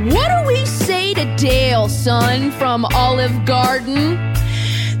 Oh, what do we say to Dale, son, from Olive Garden?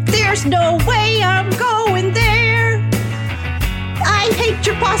 There's no way I'm going there. I hate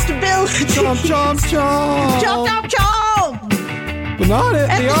your possibility. Chomp, chomp, chomp. Chomp, chomp, chomp. But not at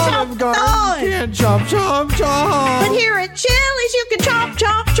the Olive Chompathon. Garden. You can't chomp, chomp, chomp. But here at Chili's, you can chomp,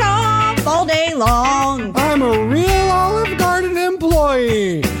 chomp, chomp all day long. I'm a real Olive Garden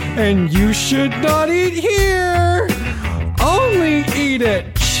employee, and you should not eat here. Only eat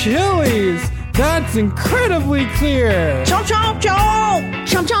at Chili's. That's incredibly clear. Chomp, chomp, chomp.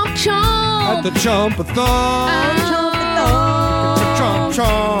 Chomp, chomp, chomp. At the Chompathon. Chomp,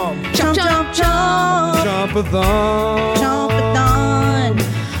 chomp. Chomp, chomp, chomp. Chompathon. Chompathon.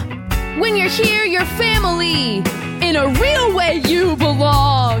 When you're here, you're family. In a real way, you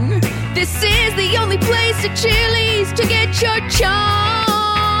belong. This is the only place at Chili's to get your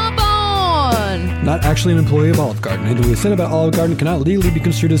chomp on. Not actually an employee of Olive Garden. Anything we said about Olive Garden cannot legally be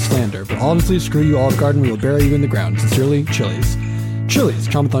construed as slander. But honestly, screw you, Olive Garden. We will bury you in the ground. Sincerely, Chili's. Chili's.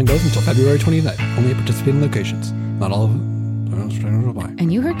 Chompathon goes until February 29th. Only at participating locations. Not all of them.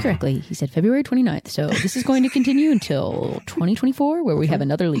 And you heard correctly. He said February 29th. So this is going to continue until 2024, where we have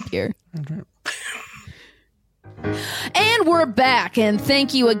another leap year. And we're back, and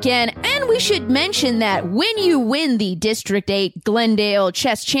thank you again. And we should mention that when you win the District 8 Glendale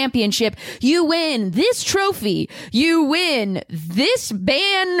Chess Championship, you win this trophy. You win this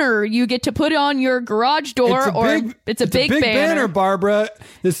banner you get to put on your garage door. It's a big banner, Barbara.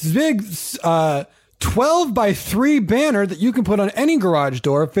 This big 12 by 3 banner that you can put on any garage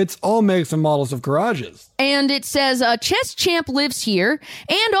door. Fits all makes and models of garages. And it says, Chess Champ lives here.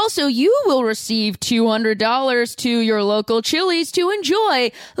 And also, you will receive $200 to your local Chili's to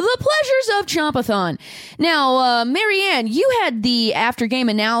enjoy the pleasures of Chompathon. Now, Marianne, you had the after-game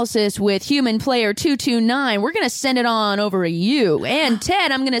analysis with Human Player 229. We're going to send it on over to you. And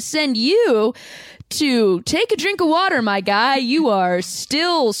Ted, I'm going to send you to take a drink of water, my guy. You are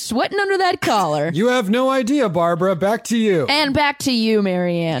still sweating under that collar. You have no idea, Barbara. Back to you. And back to you,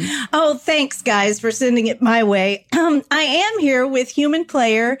 Marianne. Oh, thanks, guys, for sending it my way. I am here with Human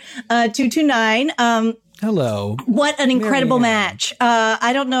Player 229. Hello. What an incredible match.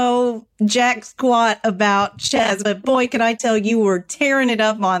 I don't know jack squat about chess, but boy, can I tell you were tearing it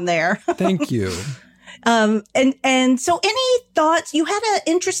up on there. Thank you. And so any thoughts? You had an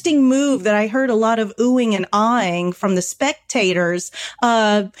interesting move that I heard a lot of oohing and aahing from the spectators.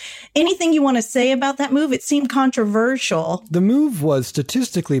 Anything you want to say about that move? It seemed controversial. The move was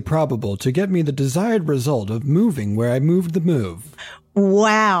statistically probable to get me the desired result of moving where I moved the move.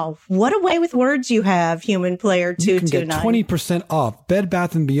 Wow. What a way with words you have, Human Player 229. You can get 20% off Bed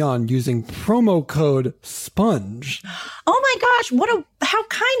Bath & Beyond using promo code SPONGE. Oh my gosh, how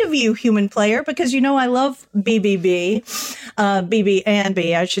kind of you, Human Player, because you know I love BBB. BB and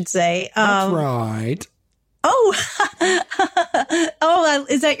B, I should say. That's right. Oh,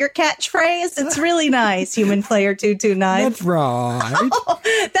 is that your catchphrase? It's really nice, Human Player 229. That's right. Oh,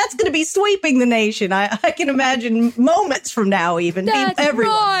 that's going to be sweeping the nation. I can imagine moments from now, even. That's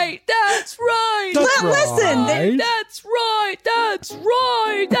everyone. right. That's right. That's Listen, right. That's right. That's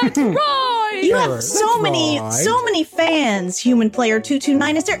right. That's right. You have so many fans, Human Player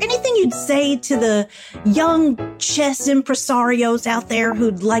 229. Is there anything you'd say to the young chess impresarios out there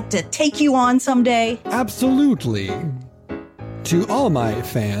who'd like to take you on someday? Absolutely. To all my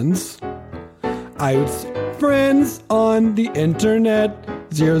fans, friends on the internet,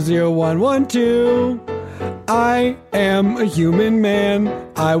 00112. I am a human man.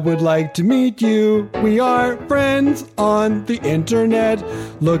 I would like to meet you. We are friends on the internet.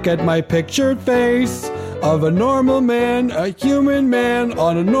 Look at my pictured face of a normal man, a human man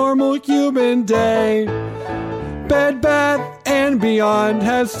on a normal human day. Bed Bath & Beyond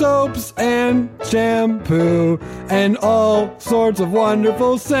has soaps and shampoo and all sorts of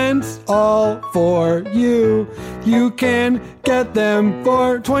wonderful scents, all for you. You can get them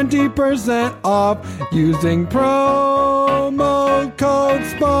for 20% off using promo code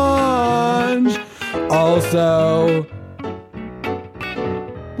SPONGE. Also,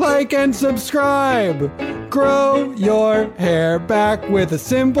 like and subscribe. Grow your hair back with a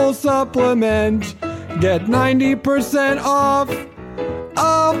simple supplement. Get 90% off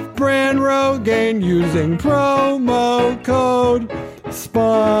brand Rogaine using promo code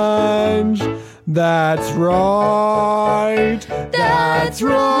SPONGE. That's right. That's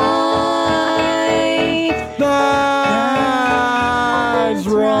right. That's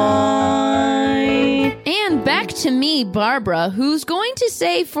right. And back to me, Barbara, who's going to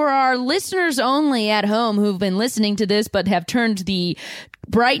say for our listeners only at home who've been listening to this but have turned the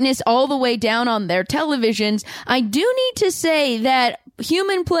brightness all the way down on their televisions, I do need to say that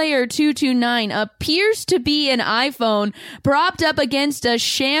Human Player 229 appears to be an iPhone propped up against a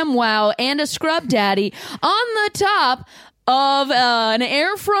ShamWow and a Scrub Daddy on the top of an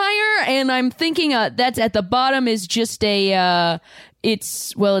air fryer, and I'm thinking that's at the bottom is just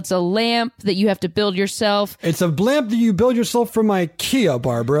it's a lamp that you have to build yourself. It's a lamp that you build yourself from IKEA,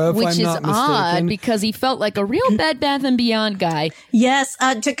 Barbara, which I'm is not mistaken. odd because he felt like a real Bed Bath & Beyond guy. Yes,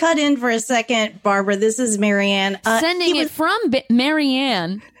 to cut in for a second, Barbara, this is Marianne. Sending it from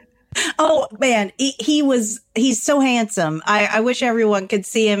Marianne. Oh man, he's so handsome. I wish everyone could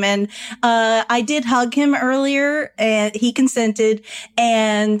see him. And I did hug him earlier, and he consented,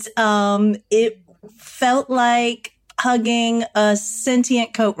 and it felt like hugging a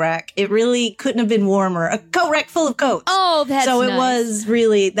sentient coat rack. It really couldn't have been warmer. A coat rack full of coats. Oh, that's so nice. It was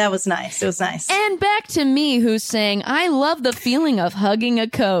really, that was nice. It was nice. And back to me, who's saying, I love the feeling of hugging a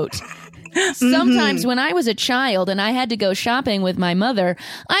coat. Sometimes when I was a child and I had to go shopping with my mother,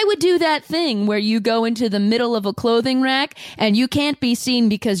 I would do that thing where you go into the middle of a clothing rack and you can't be seen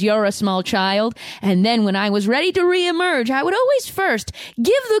because you're a small child. And then when I was ready to reemerge, I would always first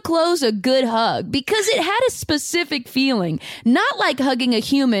give the clothes a good hug because it had a specific feeling, not like hugging a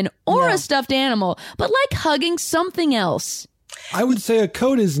human or a stuffed animal, but like hugging something else. I would say a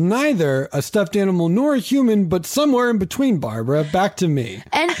coat is neither a stuffed animal nor a human, but somewhere in between, Barbara. Back to me.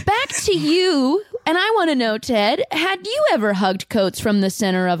 And back to you. And I want to know, Ted, had you ever hugged coats from the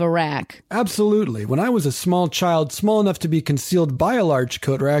center of a rack? Absolutely. When I was a small child, small enough to be concealed by a large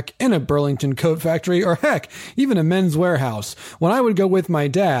coat rack in a Burlington coat factory, or heck, even a Men's Warehouse, when I would go with my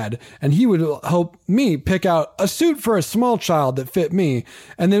dad, and he would help me pick out a suit for a small child that fit me,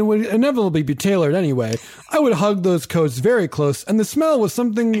 and then would inevitably be tailored anyway, I would hug those coats very close, and the smell was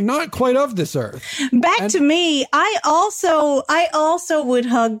something not quite of this earth. To me, I also would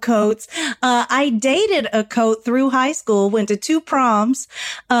hug coats. I dated a Coat through high school, went to 2 proms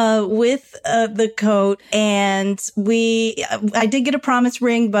with the Coat, and I did get a promise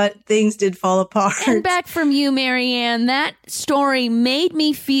ring, but things did fall apart. And back from you, Marianne, that story made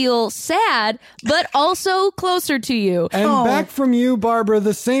me feel sad, but also closer to you. And back from you, Barbara,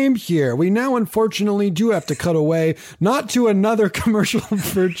 the same here. We now unfortunately do have to cut away, not to another commercial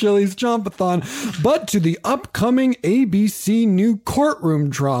for Chili's Chompathon, but to the upcoming ABC new courtroom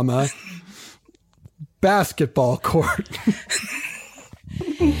drama, Basketball Court.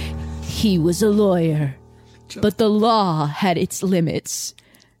 He was a lawyer, but the law had its limits.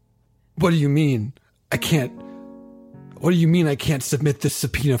 What do you mean? What do you mean I can't submit this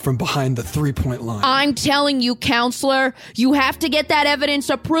subpoena from behind the 3-point line? I'm telling you, counselor, you have to get that evidence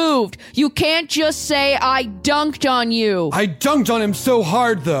approved. You can't just say I dunked on you. I dunked on him so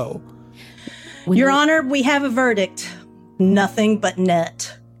hard, though. Your Honor, we have a verdict. Nothing but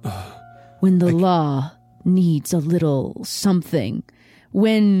net. When the law needs a little something.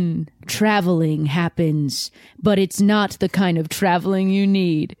 When traveling happens, but it's not the kind of traveling you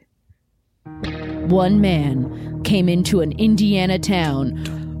need. One man came into an Indiana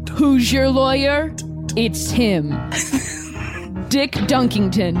town. Who's your lawyer? It's him. Dick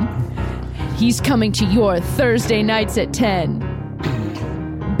Dunkington. He's coming to your Thursday nights at 10.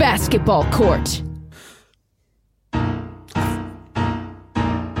 Basketball Court.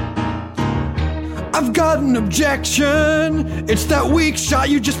 I've got an objection. It's that weak shot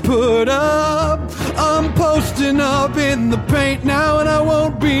you just put up. I'm posting up in the paint now and I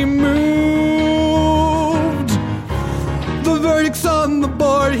won't be moved. The verdict's on the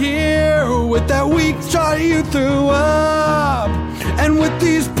board here with that weak shot you threw up. And with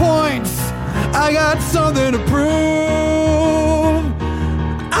these points, I got something to prove.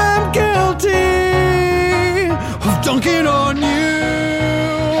 I'm guilty of dunking on you.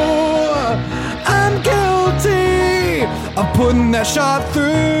 I'm guilty of putting that shot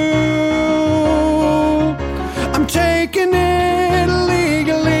through. I'm taking it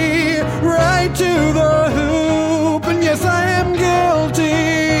legally right to the hoop. And yes, I am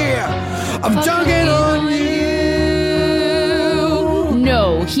guilty of dunking on you.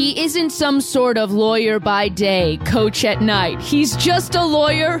 No, he isn't some sort of lawyer by day, coach at night. He's just a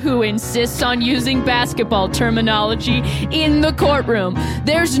lawyer who insists on using basketball terminology in the courtroom.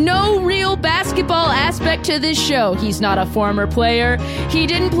 There's no real basketball aspect to this show. He's not a former player. He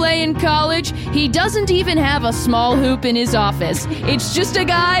didn't play in college. He doesn't even have a small hoop in his office. It's just a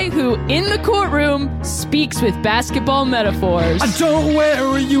guy who, in the courtroom, speaks with basketball metaphors. I don't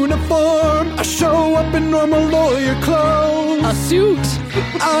wear a uniform. I show up in normal lawyer clothes. A suit.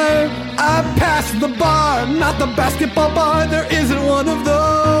 I passed the bar, not the basketball bar. There isn't one of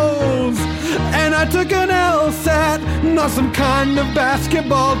those. And I took an LSAT, not some kind of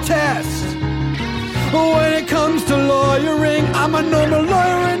basketball test. When it comes to lawyering, I'm a normal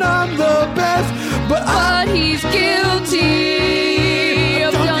lawyer and I'm the best. But he's guilty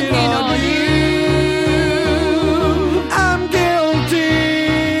of dunking on you. I'm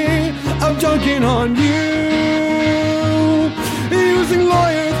guilty of dunking on you. Using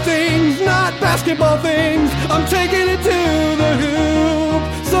lawyer things, not basketball things. I'm taking it to the hoop.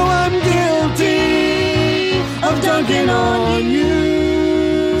 So I'm guilty of dunking on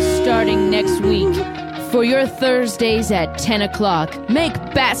you. Starting next week, for your Thursdays at 10 o'clock, make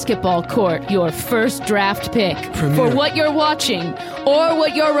Basketball Court your first draft pick. For what you're watching or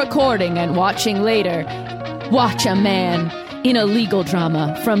what you're recording and watching later. Watch a man in a legal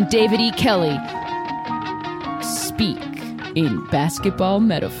drama from David E. Kelly speak in basketball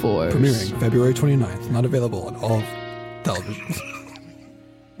metaphors. Premiering February 29th. Not available on all televisions.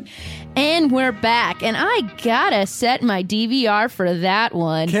 And we're back, and I gotta set my DVR for that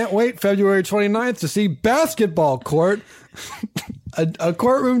one. Can't wait February 29th to see Basketball Court. A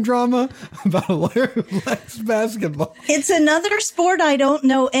courtroom drama about a lawyer who likes basketball. It's another sport I don't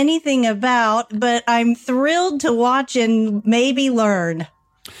know anything about, but I'm thrilled to watch and maybe learn.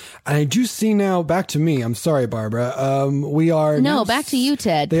 I do see now, back to me. I'm sorry, Barbara. We are No, back to you,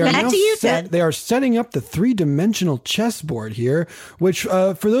 Ted. Back to you, Ted. They are setting up the 3-dimensional chessboard here, which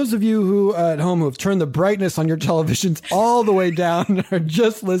for those of you who at home who have turned the brightness on your televisions all the way down and are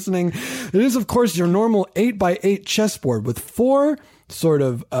just listening, it is, of course, your normal 8x8 chessboard with 4 sort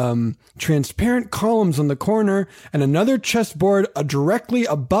of transparent columns on the corner and another chessboard directly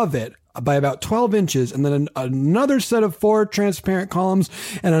above it by about 12 inches, and then another set of 4 transparent columns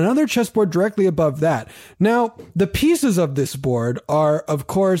and another chessboard directly above that. Now, the pieces of this board are, of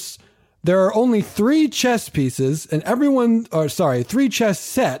course, there are only 3 chess pieces, and 3 chess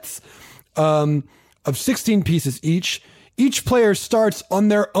sets of 16 pieces each. Each player starts on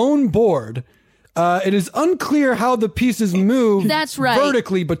their own board, It is unclear how the pieces move That's right.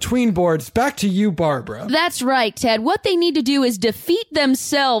 vertically between boards. Back to you, Barbara. That's right, Ted. What they need to do is defeat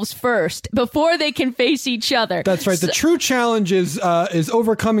themselves first before they can face each other. That's right. The true challenge is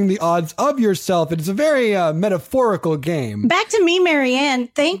overcoming the odds of yourself. It is a very metaphorical game. Back to me, Marianne.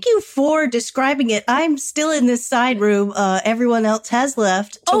 Thank you for describing it. I'm still in this side room. Everyone else has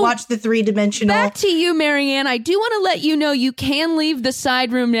left to watch the three-dimensional. Back to you, Marianne. I do want to let you know you can leave the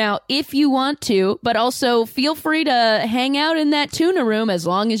side room now if you want to. But also feel free to hang out in that tuna room as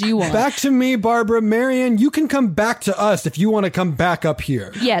long as you want. Back to me, Barbara. Marianne, you can come back to us if you want to come back up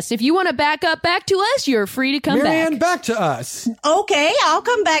here. Yes, if you want to back up back to us, you're free to come Marianne, back to us. Okay, I'll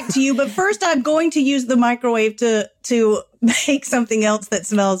come back to you. But first, I'm going to use the microwave to make something else that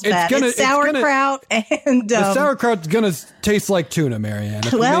smells bad. It's sauerkraut and... the sauerkraut's going to taste like tuna, Marianne,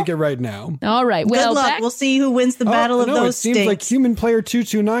 if we make it right now. All right. Well, good luck. We'll see who wins the battle of those stinks. It seems like human player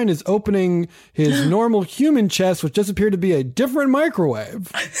 229 is opening his normal human chest, which does appear to be a different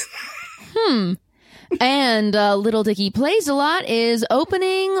microwave. And Little Dicky Plays a Lot is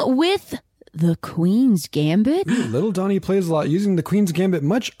opening with the Queen's Gambit. Little Donnie Plays a Lot using the Queen's Gambit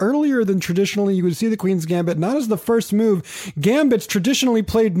much earlier than traditionally you would see the Queen's Gambit, not as the first move. Gambit's traditionally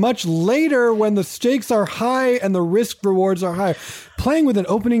played much later when the stakes are high and the risk rewards are high. Playing with an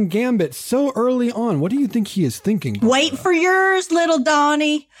opening Gambit so early on, what do you think he is thinking? Barbara? Wait for yours, Little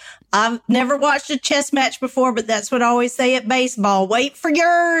Donnie. I've never watched a chess match before, but that's what I always say at baseball. Wait for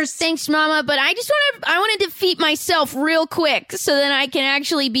yours. Thanks, Mama, but I want to defeat myself real quick so then I can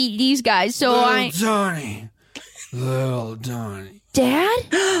actually beat these guys. So Little Donnie. Dad?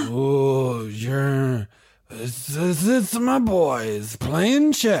 Oh, it's my boys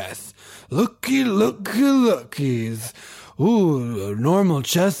playing chess. Lookies. Ooh, normal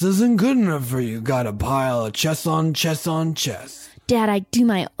chess isn't good enough for you. Got a pile of chess on chess on chess. Dad, I do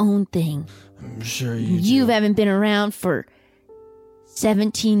my own thing. I'm sure you do. You haven't been around for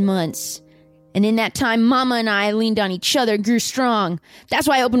 17 months. And in that time, Mama and I leaned on each other and grew strong. That's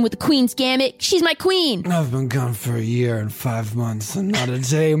why I opened with the Queen's Gambit. She's my queen. I've been gone for a year and 5 months and not a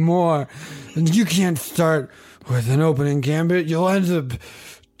day more. And you can't start with an opening Gambit. You'll end up...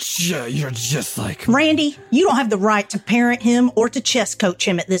 You're just like... Randy, you don't have the right to parent him or to chess coach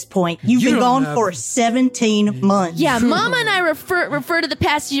him at this point. You've been gone for 17 months. Yeah, Mama and I refer to the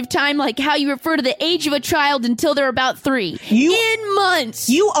passage of time like how you refer to the age of a child until they're about 3. In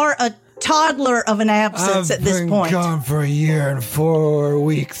months. You are a toddler of an absence at this point. I've been gone for a year and 4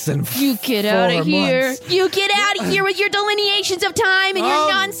 weeks and You get out of here. You get out of here with your delineations of time and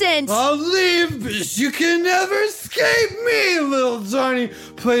your nonsense. I'll leave, but you can never escape me, Little Donnie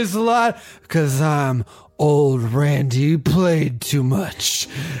Plays a Lot, because I'm old Randy played too much.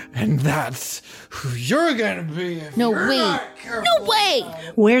 And that's who you're going to be. No way. No way.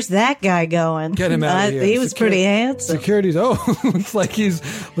 Where's that guy going? Get him out of here. He was pretty handsome. Security's looks like he's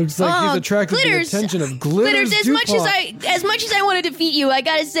attracted to the attention of Glitters. As much as I want to defeat you, I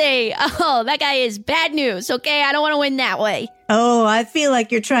gotta say, that guy is bad news. Okay, I don't want to win that way. Oh, I feel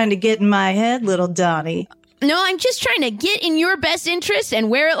like you're trying to get in my head, Little Donnie. No, I'm just trying to get in your best interest and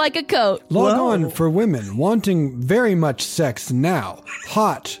wear it like a coat. Log on for women wanting very much sex now.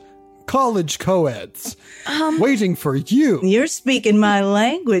 Hot college co-eds waiting for you. You're speaking my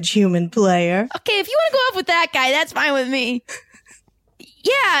language, human player. Okay, if you want to go off with that guy, that's fine with me.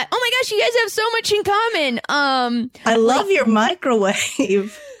 Yeah. Oh my gosh, you guys have so much in common. I love your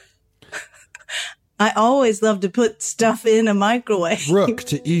microwave. I always love to put stuff in a microwave. Rook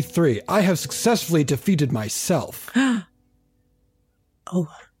to E3. I have successfully defeated myself. Oh,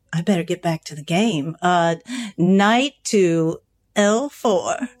 I better get back to the game. Knight to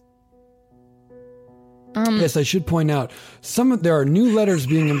L4. Yes, I should point out, there are new letters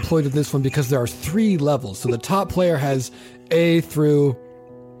being employed in this one because there are 3 levels. So the top player has A through...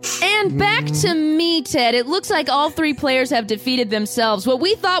 And back to me, Ted. It looks like all 3 players have defeated themselves. What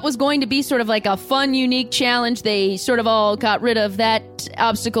we thought was going to be sort of like a fun, unique challenge, they sort of all got rid of that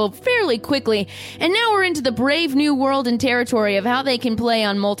obstacle fairly quickly. And now we're into the brave new world and territory of how they can play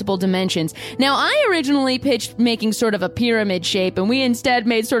on multiple dimensions. Now, I originally pitched making sort of a pyramid shape, and we instead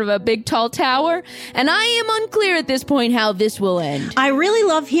made sort of a big, tall tower. And I am unclear at this point how this will end. I really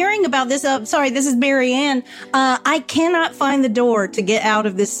love hearing about this. Sorry, this is Marianne. I cannot find the door to get out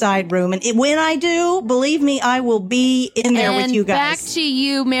of this side side room. And when I do, believe me, I will be in there with you guys. Back to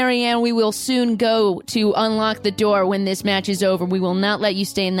you, Marianne. We will soon go to unlock the door when this match is over. We will not let you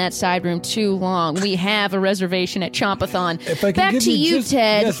stay in that side room too long. We have a reservation at Chompathon. Back to you,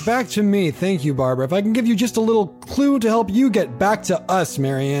 Ted. Yes, back to me. Thank you, Barbara. If I can give you just a little clue to help you get back to us,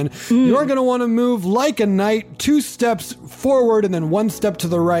 Marianne, you're going to want to move like a knight, 2 steps forward and then 1 step to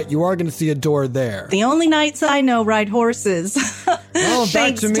the right. You are going to see a door there. The only knights I know ride horses. Well,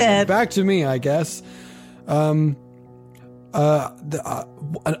 Thanks, Ted. back to me, I guess. An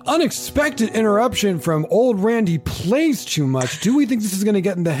unexpected interruption from old Randy plays too much. Do we think this is going to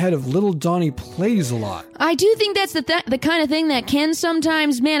get in the head of little Donnie plays a lot? I do think that's the kind of thing that can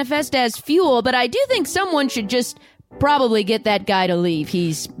sometimes manifest as fuel, but I do think someone should just probably get that guy to leave.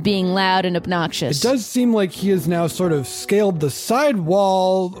 He's being loud and obnoxious. It does seem like he has now sort of scaled the side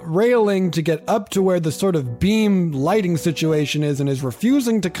wall railing to get up to where the sort of beam lighting situation is and is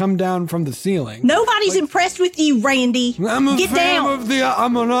refusing to come down from the ceiling. Nobody's impressed with you, Randy. Get down.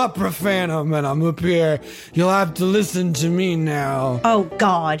 I'm an opera fan, and I'm up here. You'll have to listen to me now. Oh,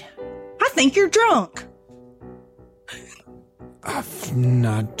 God. I think you're drunk. I'm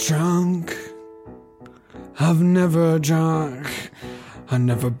not drunk. I've never drunk. I've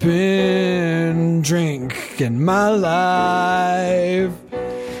never been drink in my life.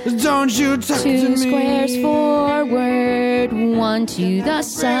 Don't you talk to me. 2 squares forward, 1 to the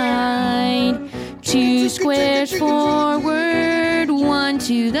side. 2 squares forward, 1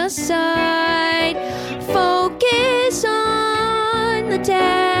 to the side. Focus on the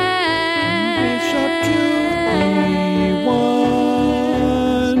dash. Bishop to E1.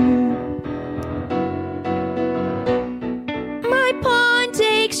 My pawn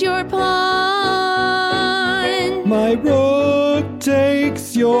takes your pawn. My rook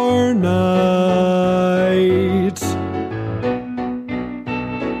takes your knight.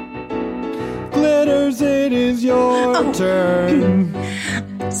 Glitters, it is your turn.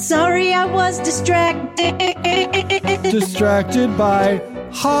 Sorry, I was distracted. Distracted by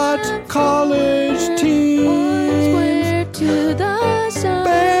hot college teens. Square to the side.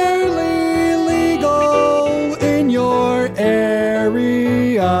 Barely legal in your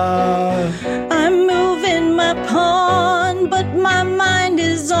area. I'm moving my pawn, but my mind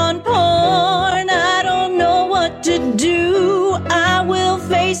is on porn. I don't know what to do. I will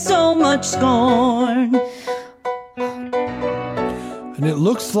face so much scorn. And it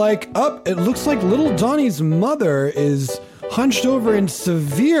looks like little Donnie's mother is hunched over in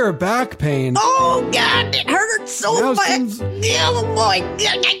severe back pain. Oh, God, it hurts so bad. Oh, boy.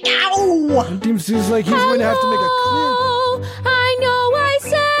 Ow. It seems like he's going to have to make a clear... I know I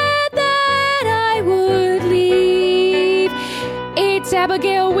said that I would leave. It's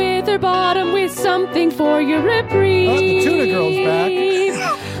Abigail Witherbottom with something for your reprieve. Oh, the tuna girl's back.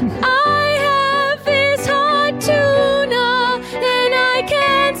 I have this hot tuna and I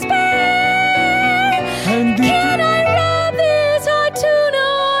can't spare. Can I rub this hot tuna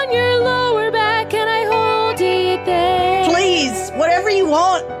on your lower back? Can I hold it there? Please, whatever you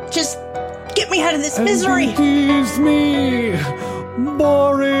want, just get me out of this misery. And tease me,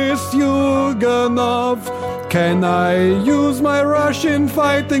 Boris Yuganov. Can I use my Russian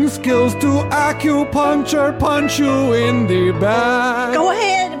fighting skills to acupuncture punch you in the back? Go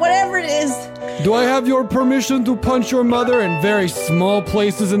ahead, whatever it is. Do I have your permission to punch your mother in very small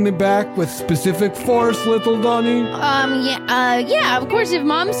places in the back with specific force, little Donnie? Yeah, of course, if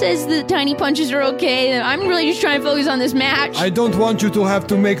Mom says the tiny punches are okay, then I'm really just trying to focus on this match. I don't want you to have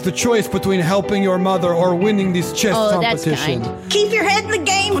to make the choice between helping your mother or winning this chess competition. That's kind. Keep your head in the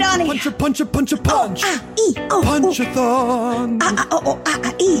game, Donnie. Punch. Punch-a-thon.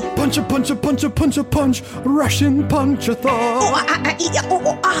 Punch. Russian punch-a-thon.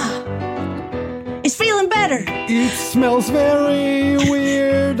 It's feeling better. It smells very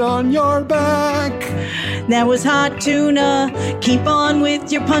weird on your back. That was hot tuna. Keep on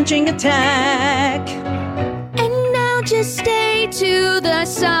with your punching attack. And now just stay to the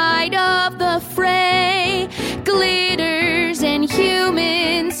side of the fray. Glitters and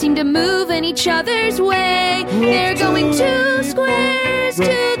humans seem to move in each other's way. They're going 2 squares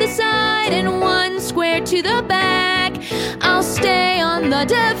to the side and 1 square to the back. I'll stay on the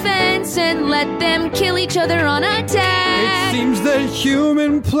defense and let them kill each other on attack. It seems that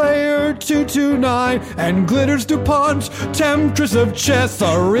human player 229 and Glitters DuPont, Temptress of Chess,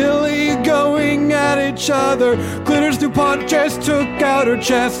 are really going at each other. Glitters DuPont just took out her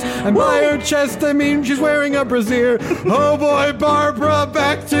chest, and by her chest I mean she's wearing a brassiere. Oh boy, Barbara,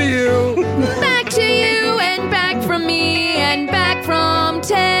 back to you. Back to you and back from me and back from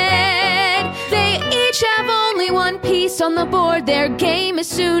Ted. They each have only 1 piece place on the board. Their game is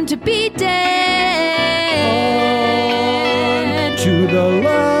soon to be dead. On to the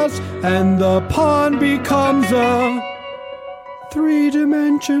last, and the pawn becomes a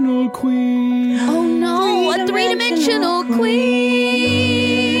three-dimensional queen. Oh no, a three-dimensional queen.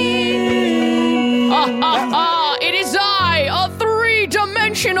 It is I, a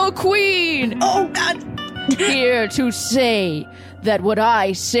three-dimensional queen. Oh, God. Here to say that what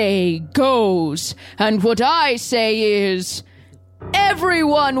I say goes, and what I say is,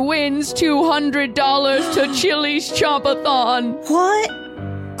 everyone wins $200 to Chili's Chompathon. What?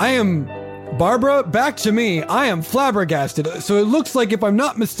 I am... Barbara, back to me. I am flabbergasted. So it looks like, if I'm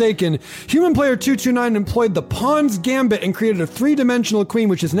not mistaken, Human Player 229 employed the Pawn's Gambit and created a three-dimensional queen,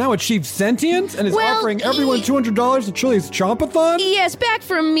 which has now achieved sentience and is offering everyone $200 to Chili's Chompathon? Yes, back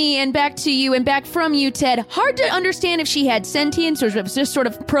from me and back to you and back from you, Ted. Hard to understand if she had sentience or if it was just sort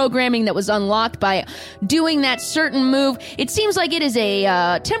of programming that was unlocked by doing that certain move. It seems like it is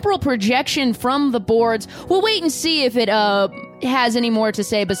a temporal projection from the boards. We'll wait and see if it has any more to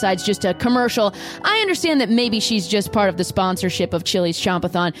say besides just a commercial. I understand that maybe she's just part of the sponsorship of Chili's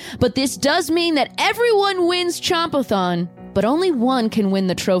Chompathon, but this does mean that everyone wins Chompathon, but only one can win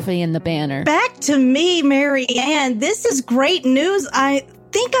the trophy and the banner. Back to me, Mary Ann. This is great news. I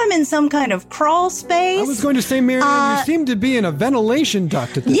think I'm in some kind of crawl space. I was going to say, Mary Ann, you seem to be in a ventilation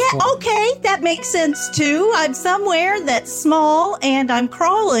duct at this point. Okay, that makes sense too. I'm somewhere that's small and I'm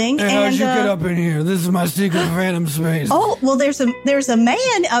crawling. Hey, how'd you get up in here? This is my secret phantom space. Oh, well, there's a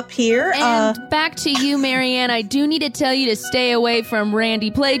man up here. And back to you, Marianne. I do need to tell you to stay away from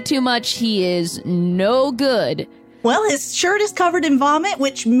Randy. Played too much. He is no good. Well, his shirt is covered in vomit,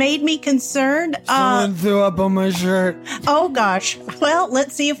 which made me concerned. Someone threw up on my shirt. Oh, gosh. Well,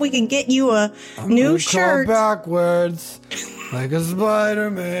 let's see if we can get you a new shirt. Crawl backwards, like a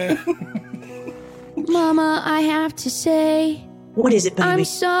Spider-Man. Mama, I have to say... What is it, baby? I'm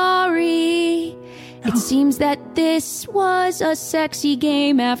sorry. It seems that this was a sexy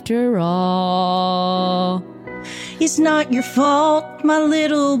game after all. It's not your fault, my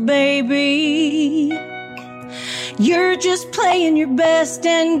little baby. You're just playing your best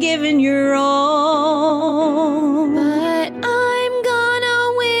and giving your all. But I'm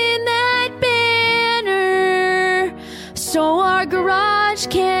gonna win that banner, so our garage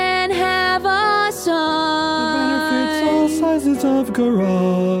can have a sign. The banner fits all sizes of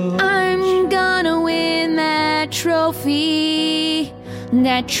garage. I'm gonna win that trophy.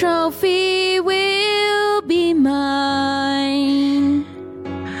 That trophy will be mine.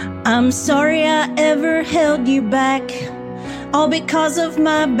 I'm sorry I ever held you back, all because of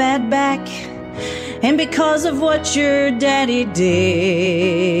my bad back, and because of what your daddy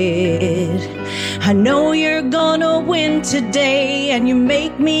did. I know you're gonna win today, and you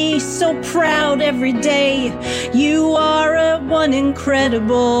make me so proud every day. You are one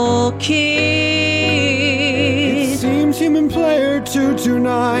incredible kid. It seems Human Player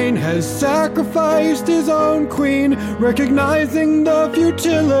 229 has sacrificed his own queen, recognizing the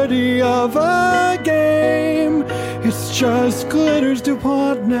futility of a game. It's just Glitters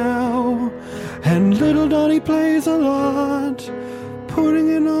DuPont now, and little Donnie plays a lot, putting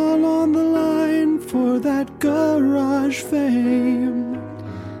it all on the line for that garage fame.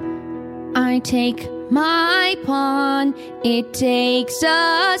 I take my pawn, it takes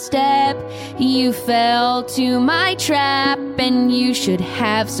a step. You fell to my trap, and you should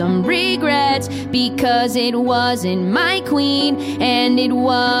have some regrets, because it wasn't my queen, and it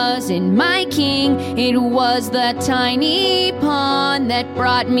wasn't my king. It was the tiny pawn that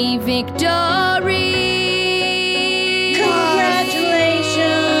brought me victory.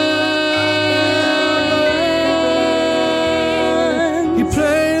 Congratulations. He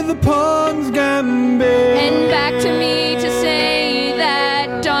played the Pawn's Gambit. And back to me to say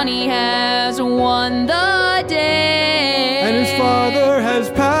that Donnie has won the day. And his father has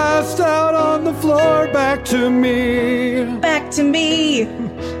passed out on the floor. Back to me. Back to me.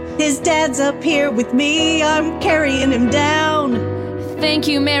 His dad's up here with me. I'm carrying him down. Thank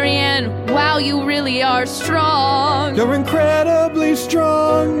you, Marianne. Wow, you really are strong. You're incredibly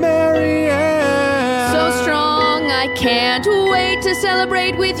strong, Marianne. So strong, I can't wait to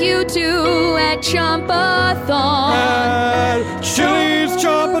celebrate with you two at Chompathon. At Chili's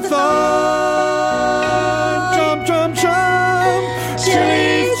Chompathon. Chomp, chomp, chomp.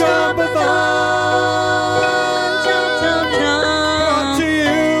 Chili's Chompathon. Chomp, chomp, chomp. Brought to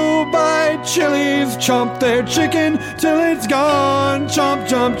you by Chili's. Chomp their chicken till it's gone. Chomp,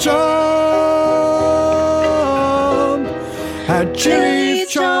 chomp, chomp. At Chili's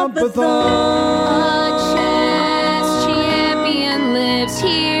Chompathon. A chess champion lives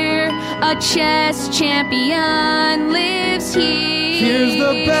here. A A chess champion lives here. Here's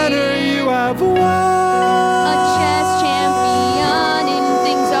the better you have won. A chess champion, and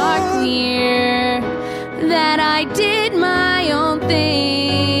things are clear that I did my own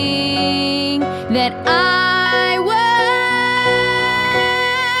thing, that I was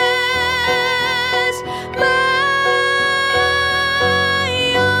my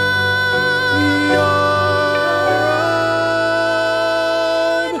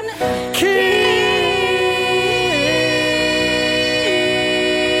own king.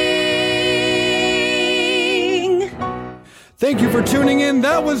 Thank you for tuning in.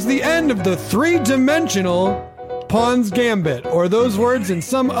 That was the end of the three-dimensional Pawn's Gambit, or those words in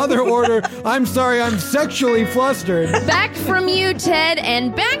some other order. I'm sorry, I'm sexually flustered. Back from you, Ted,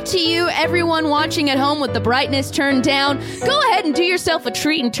 and back to you, everyone watching at home with the brightness turned down. Go ahead and do yourself a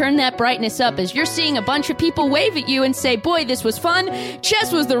treat and turn that brightness up as you're seeing a bunch of people wave at you and say, boy, this was fun.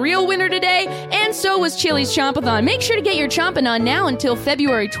 Chess was the real winner today, and so was Chili's Chompathon. Make sure to get your chomping on now until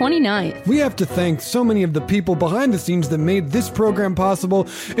February 29th. We have to thank so many of the people behind the scenes that made this program possible,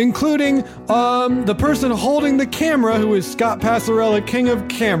 including the person holding the camera, who is Scott Passarella, King of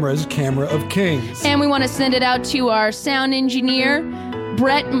Cameras, Camera of Kings. And we want to send it out to our sound engineer,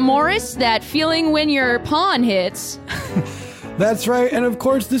 Brett Morris, that feeling when your pawn hits. That's right, and of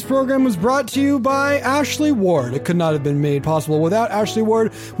course this program was brought to you by Ashley Ward. It could not have been made possible without Ashley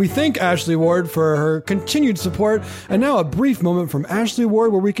Ward. We thank Ashley Ward for her continued support, and now a brief moment from Ashley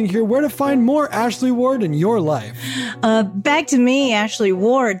Ward where we can hear where to find more Ashley Ward in your life. Back to me, Ashley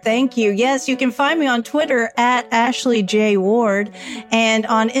Ward. Thank you. Yes, you can find me on Twitter at Ashley J. Ward and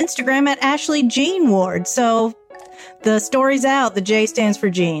on Instagram at Ashley Jean Ward. So the story's out. The J stands for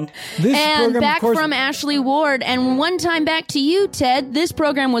Jean. And back from Ashley Ward, and one time back to you, Ted. This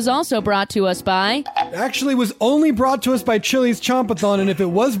program was also brought to us by... Actually was only brought to us by Chili's Chompathon, and if it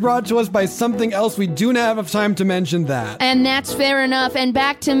was brought to us by something else, we do not have time to mention that. And that's fair enough. And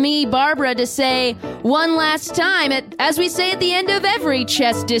back to me, Barbara, to say one last time, as we say at the end of every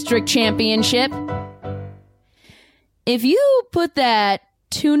Chess District Championship, if you put that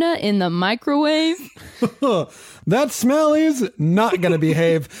tuna in the microwave... That smell is not going to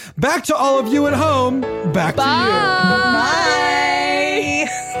behave. Back to all of you at home. Back to you.